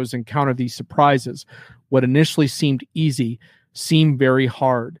for those encounter these surprises. What initially seemed easy seemed very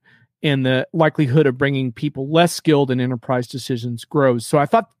hard, and the likelihood of bringing people less skilled in enterprise decisions grows. So I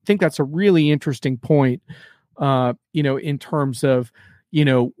think that's a really interesting point, in terms of,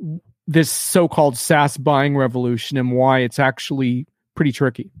 this so-called SaaS buying revolution and why it's actually pretty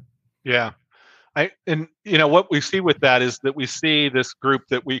tricky. Yeah. What we see with that is that we see this group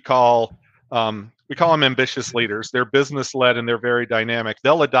that we call them ambitious leaders. They're business led and they're very dynamic.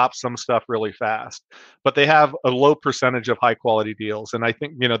 They'll adopt some stuff really fast, but they have a low percentage of high quality deals. And I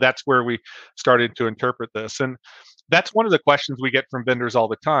think, that's where we started to interpret this. And that's one of the questions we get from vendors all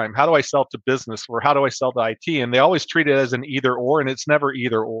the time. How do I sell to business, or how do I sell to IT? And they always treat it as an either or, and it's never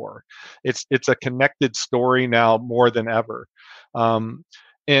either or. It's a connected story now more than ever.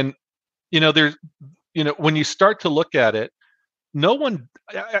 There's, when you start to look at it, no one,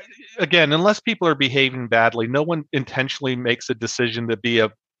 again, unless people are behaving badly, no one intentionally makes a decision to be a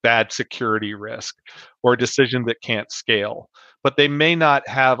bad security risk or a decision that can't scale, but they may not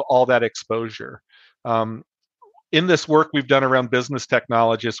have all that exposure. In this work we've done around business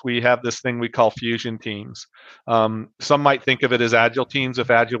technologists, we have this thing we call fusion teams. Some might think of it as agile teams if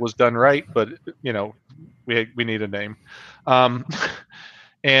agile was done right, but we need a name.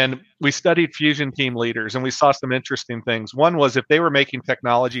 And we studied fusion team leaders, and we saw some interesting things. One was if they were making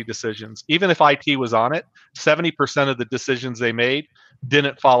technology decisions, even if IT was on it, 70% of the decisions they made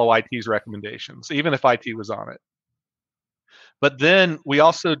didn't follow IT's recommendations, even if IT was on it. But then we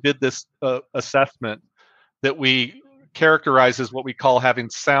also did this assessment that we characterize as what we call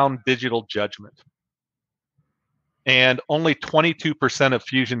having sound digital judgment. And only 22% of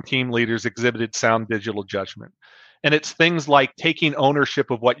fusion team leaders exhibited sound digital judgment. And it's things like taking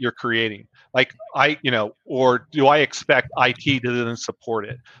ownership of what you're creating. Like or do I expect IT to then support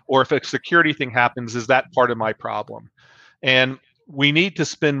it? Or if a security thing happens, is that part of my problem? And we need to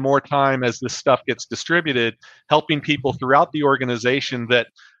spend more time as this stuff gets distributed, helping people throughout the organization that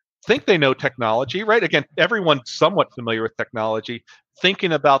think they know technology, right? Again, everyone's somewhat familiar with technology,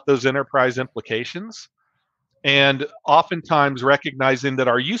 thinking about those enterprise implications. And oftentimes recognizing that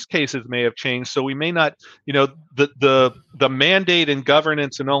our use cases may have changed, so we may not, the mandate and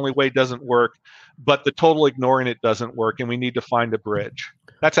governance and only way doesn't work, but the total ignoring it doesn't work, and we need to find a bridge.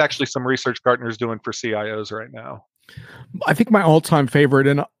 That's actually some research Gartner is doing for CIOs right now. I think my all-time favorite,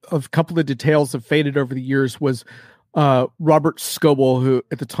 and a couple of details have faded over the years, was Robert Scoble, who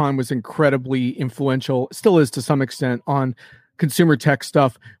at the time was incredibly influential, still is to some extent, on consumer tech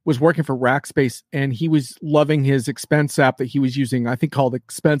stuff, was working for Rackspace, and he was loving his expense app that he was using, I think called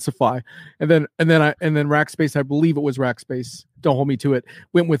Expensify. And then Rackspace, I believe it was Rackspace, don't hold me to it,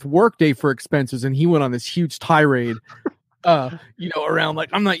 went with Workday for expenses, and he went on this huge tirade around like,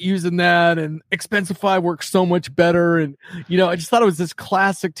 I'm not using that, and Expensify works so much better. And I just thought it was this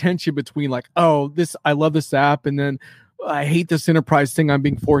classic tension between like, I love this app, and then I hate this enterprise thing I'm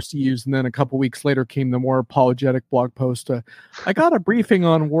being forced to use. And then a couple weeks later came the more apologetic blog post. I got a briefing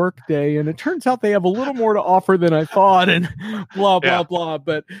on Workday, and it turns out they have a little more to offer than I thought, and blah, blah, blah.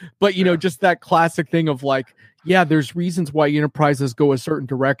 But just that classic thing of like, yeah, there's reasons why enterprises go a certain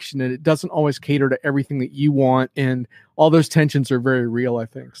direction, and it doesn't always cater to everything that you want. And all those tensions are very real, I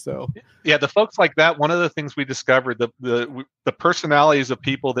think. So yeah, the folks like that, one of the things we discovered, the personalities of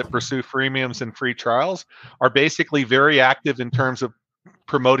people that pursue freemiums and free trials are basically very active in terms of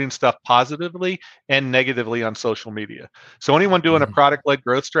promoting stuff positively and negatively on social media. So anyone doing a product-led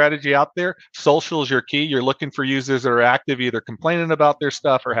growth strategy out there, social is your key. You're looking for users that are active, either complaining about their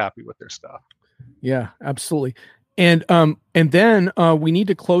stuff or happy with their stuff. Yeah, absolutely. And then we need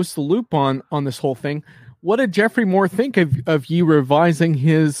to close the loop on this whole thing. What did Jeffrey Moore think of you revising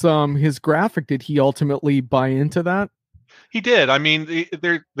his graphic? Did he ultimately buy into that? He did. I mean,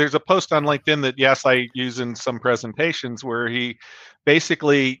 there's a post on LinkedIn that, yes, I use in some presentations where he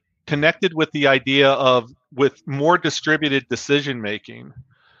basically connected with the idea of, with more distributed decision making,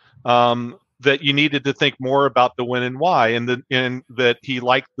 that you needed to think more about the when and why, and that he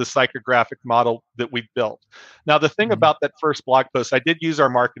liked the psychographic model that we built. Now, the thing about that first blog post, I did use our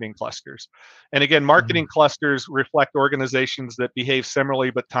marketing clusters. And again, marketing clusters reflect organizations that behave similarly,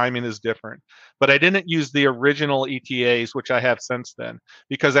 but timing is different. But I didn't use the original ETAs, which I have since then,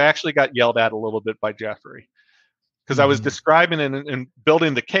 because I actually got yelled at a little bit by Jeffrey. Because I was describing and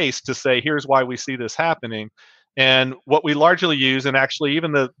building the case to say, here's why we see this happening. And what we largely use, and actually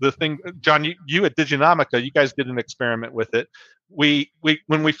even the thing, John, you at Diginomica, you guys did an experiment with it. We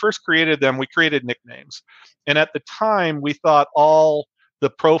when we first created them, we created nicknames. And at the time, we thought all the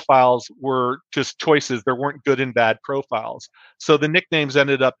profiles were just choices. There weren't good and bad profiles. So the nicknames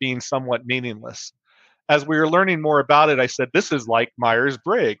ended up being somewhat meaningless. As we were learning more about it, I said, this is like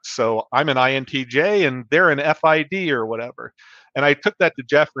Myers-Briggs. So I'm an INTJ and they're an FID or whatever. And I took that to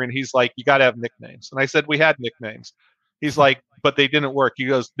Jeffrey, and he's like, you got to have nicknames. And I said, we had nicknames. He's like, but they didn't work. He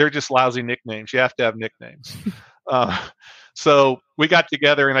goes, they're just lousy nicknames. You have to have nicknames. So we got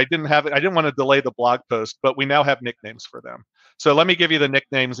together, and I didn't want to delay the blog post, but we now have nicknames for them. So let me give you the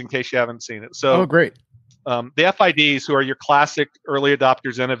nicknames in case you haven't seen it. So, great. The FIDs, who are your classic early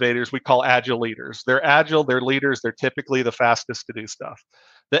adopters, innovators, we call agile leaders. They're agile, they're leaders, they're typically the fastest to do stuff.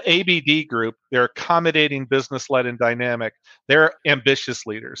 The ABD group, they're accommodating, business-led, and dynamic. They're ambitious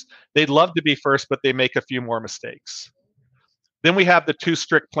leaders. They'd love to be first, but they make a few more mistakes. Then we have the two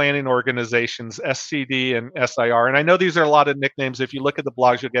strict planning organizations, SCD and SIR. And I know these are a lot of nicknames. If you look at the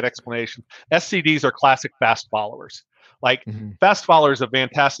blogs, you'll get explanation. SCDs are classic fast followers. Like fast followers, a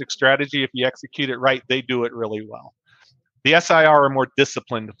fantastic strategy. If you execute it right, they do it really well. The SIR are more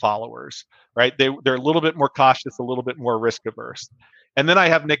disciplined followers, right? They're a little bit more cautious, a little bit more risk averse. And then I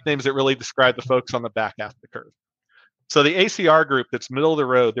have nicknames that really describe the folks on the back half of the curve. So the ACR group, that's middle of the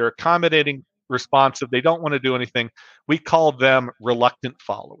road, they're accommodating, responsive, they don't want to do anything. We call them reluctant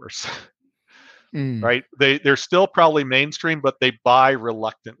followers, right? They're still probably mainstream, but they buy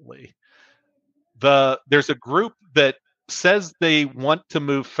reluctantly. There's a group that says they want to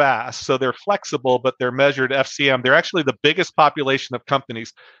move fast, so they're flexible, but they're measured FCM. They're actually the biggest population of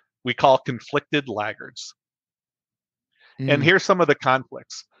companies. We call conflicted laggards. And here's some of the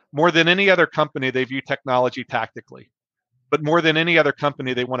conflicts. More than any other company, they view technology tactically. But more than any other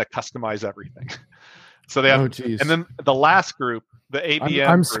company, they want to customize everything. So they have, and then the last group, the ABM.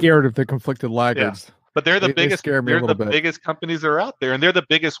 I'm scared of the conflicted laggards. Yeah. But they're the biggest. They're the biggest companies that are out there, and they're the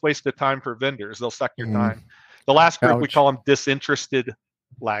biggest waste of time for vendors. They'll suck your time. The last group, we call them disinterested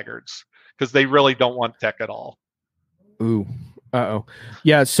laggards, because they really don't want tech at all. Ooh,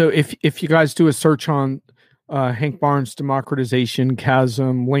 yeah. So if you guys do a search on Hank Barnes democratization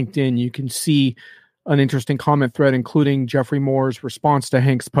chasm LinkedIn, you can see an interesting comment thread, including Jeffrey Moore's response to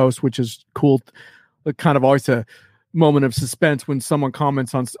Hank's post, which is cool. Kind of always a moment of suspense when someone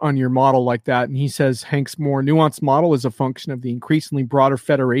comments on your model like that. And he says, Hank's more nuanced model is a function of the increasingly broader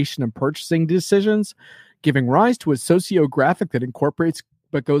federation of purchasing decisions, giving rise to a sociographic that incorporates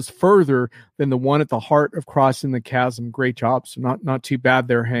but goes further than the one at the heart of crossing the chasm. Great job. So not too bad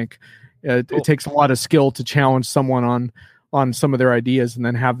there, Hank. It takes a lot of skill to challenge someone on some of their ideas and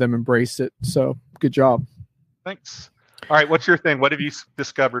then have them embrace it. So good job. Thanks. All right. What's your thing? What have you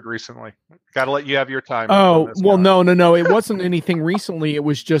discovered recently? Got to let you have your time. Oh, well, no. It wasn't anything recently. It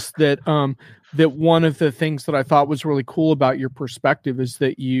was just that that one of the things that I thought was really cool about your perspective is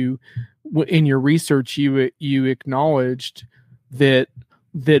that you, in your research, you acknowledged that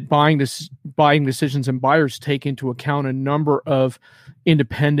buying decisions and buyers take into account a number of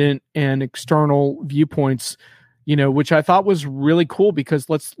independent and external viewpoints, which I thought was really cool, because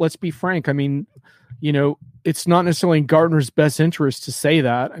let's be frank. I mean, It's not necessarily in Gartner's best interest to say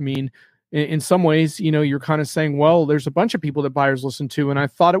that. I mean, in some ways, you're kind of saying, well, there's a bunch of people that buyers listen to, and I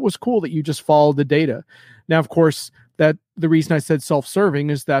thought it was cool that you just followed the data. Now, of course, that the reason I said self-serving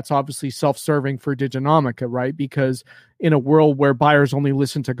is that's obviously self-serving for Diginomica, right? Because in a world where buyers only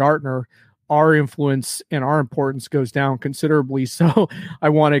listen to Gartner, our influence and our importance goes down considerably. So I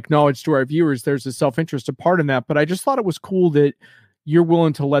want to acknowledge to our viewers, there's a self-interested part in that, but I just thought it was cool that you're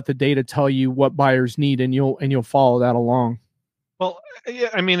willing to let the data tell you what buyers need, and you'll follow that along. Well, yeah,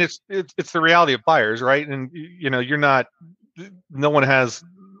 I mean, it's the reality of buyers, right? And you're not. No one has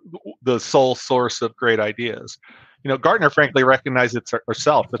the sole source of great ideas. Gartner frankly recognizes it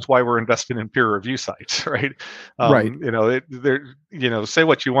herself. That's why we're investing in peer review sites, right? Right. Say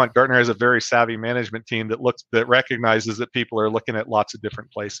what you want. Gartner has a very savvy management team that recognizes that people are looking at lots of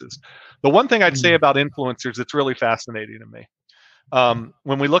different places. The one thing I'd say about influencers that's really fascinating to me,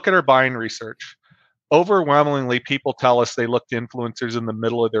 when we look at our buying research, overwhelmingly people tell us they look to influencers in the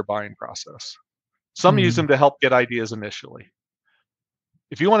middle of their buying process. Some use them to help get ideas initially.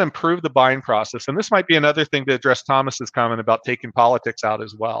 If you want to improve the buying process, and this might be another thing to address Thomas's comment about taking politics out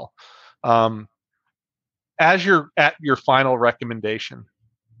as well, as you're at your final recommendation,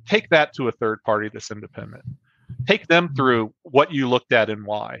 take that to a third party that's independent. Take them through what you looked at and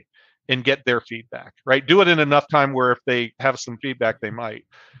why, and get their feedback, right? Do it in enough time where if they have some feedback, they might.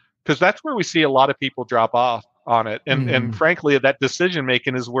 Because that's where we see a lot of people drop off on it. And frankly, that decision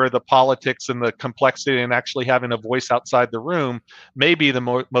making is where the politics and the complexity and actually having a voice outside the room may be the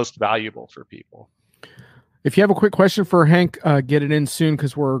most valuable for people. If you have a quick question for Hank, get it in soon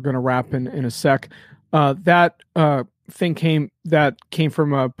because we're going to wrap in a sec. That thing came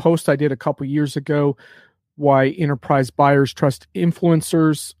from a post I did a couple years ago, why enterprise buyers trust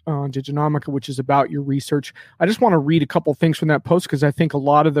influencers on Diginomica, which is about your research. I just want to read a couple things from that post because I think a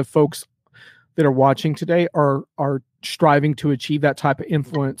lot of the folks that are watching today are striving to achieve that type of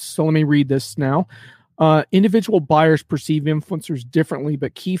influence. So let me read this now. Individual buyers perceive influencers differently,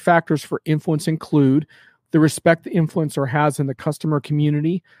 but key factors for influence include the respect the influencer has in the customer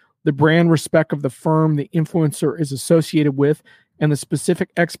community, the brand respect of the firm the influencer is associated with, and the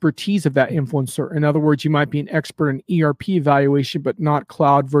specific expertise of that influencer. In other words, you might be an expert in ERP evaluation, but not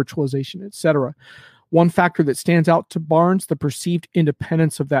cloud virtualization, etc. One factor that stands out to Barnes, the perceived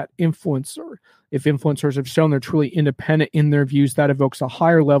independence of that influencer. If influencers have shown they're truly independent in their views, that evokes a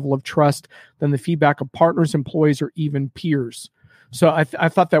higher level of trust than the feedback of partners, employees, or even peers. So I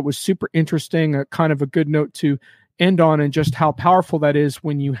thought that was super interesting, kind of a good note to end on, and just how powerful that is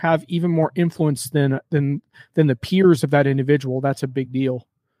when you have even more influence than the peers of that individual. That's a big deal.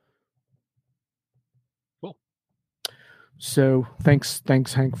 Cool. So thanks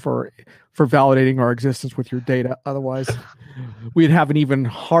Hank for validating our existence with your data. Otherwise we'd have an even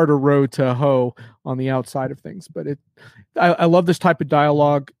harder road to hoe on the outside of things. But I love this type of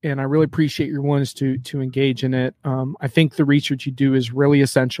dialogue, and I really appreciate your willingness to engage in it. I think the research you do is really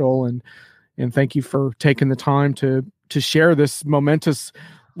essential, and thank you for taking the time to share this momentous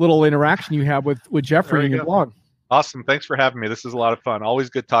little interaction you have with Jeffrey in your blog. Awesome. Thanks for having me. This is a lot of fun.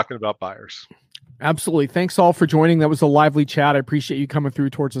 Always good talking about buyers. Absolutely. Thanks all for joining. That was a lively chat. I appreciate you coming through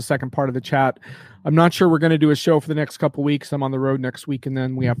towards the second part of the chat. I'm not sure we're going to do a show for the next couple of weeks. I'm on the road next week, and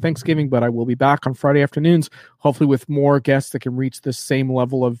then we have Thanksgiving, but I will be back on Friday afternoons, hopefully with more guests that can reach this same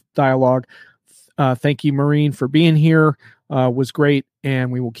level of dialogue. Thank you, Maureen, for being here. Was great,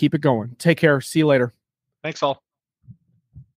 and we will keep it going. Take care. See you later. Thanks all.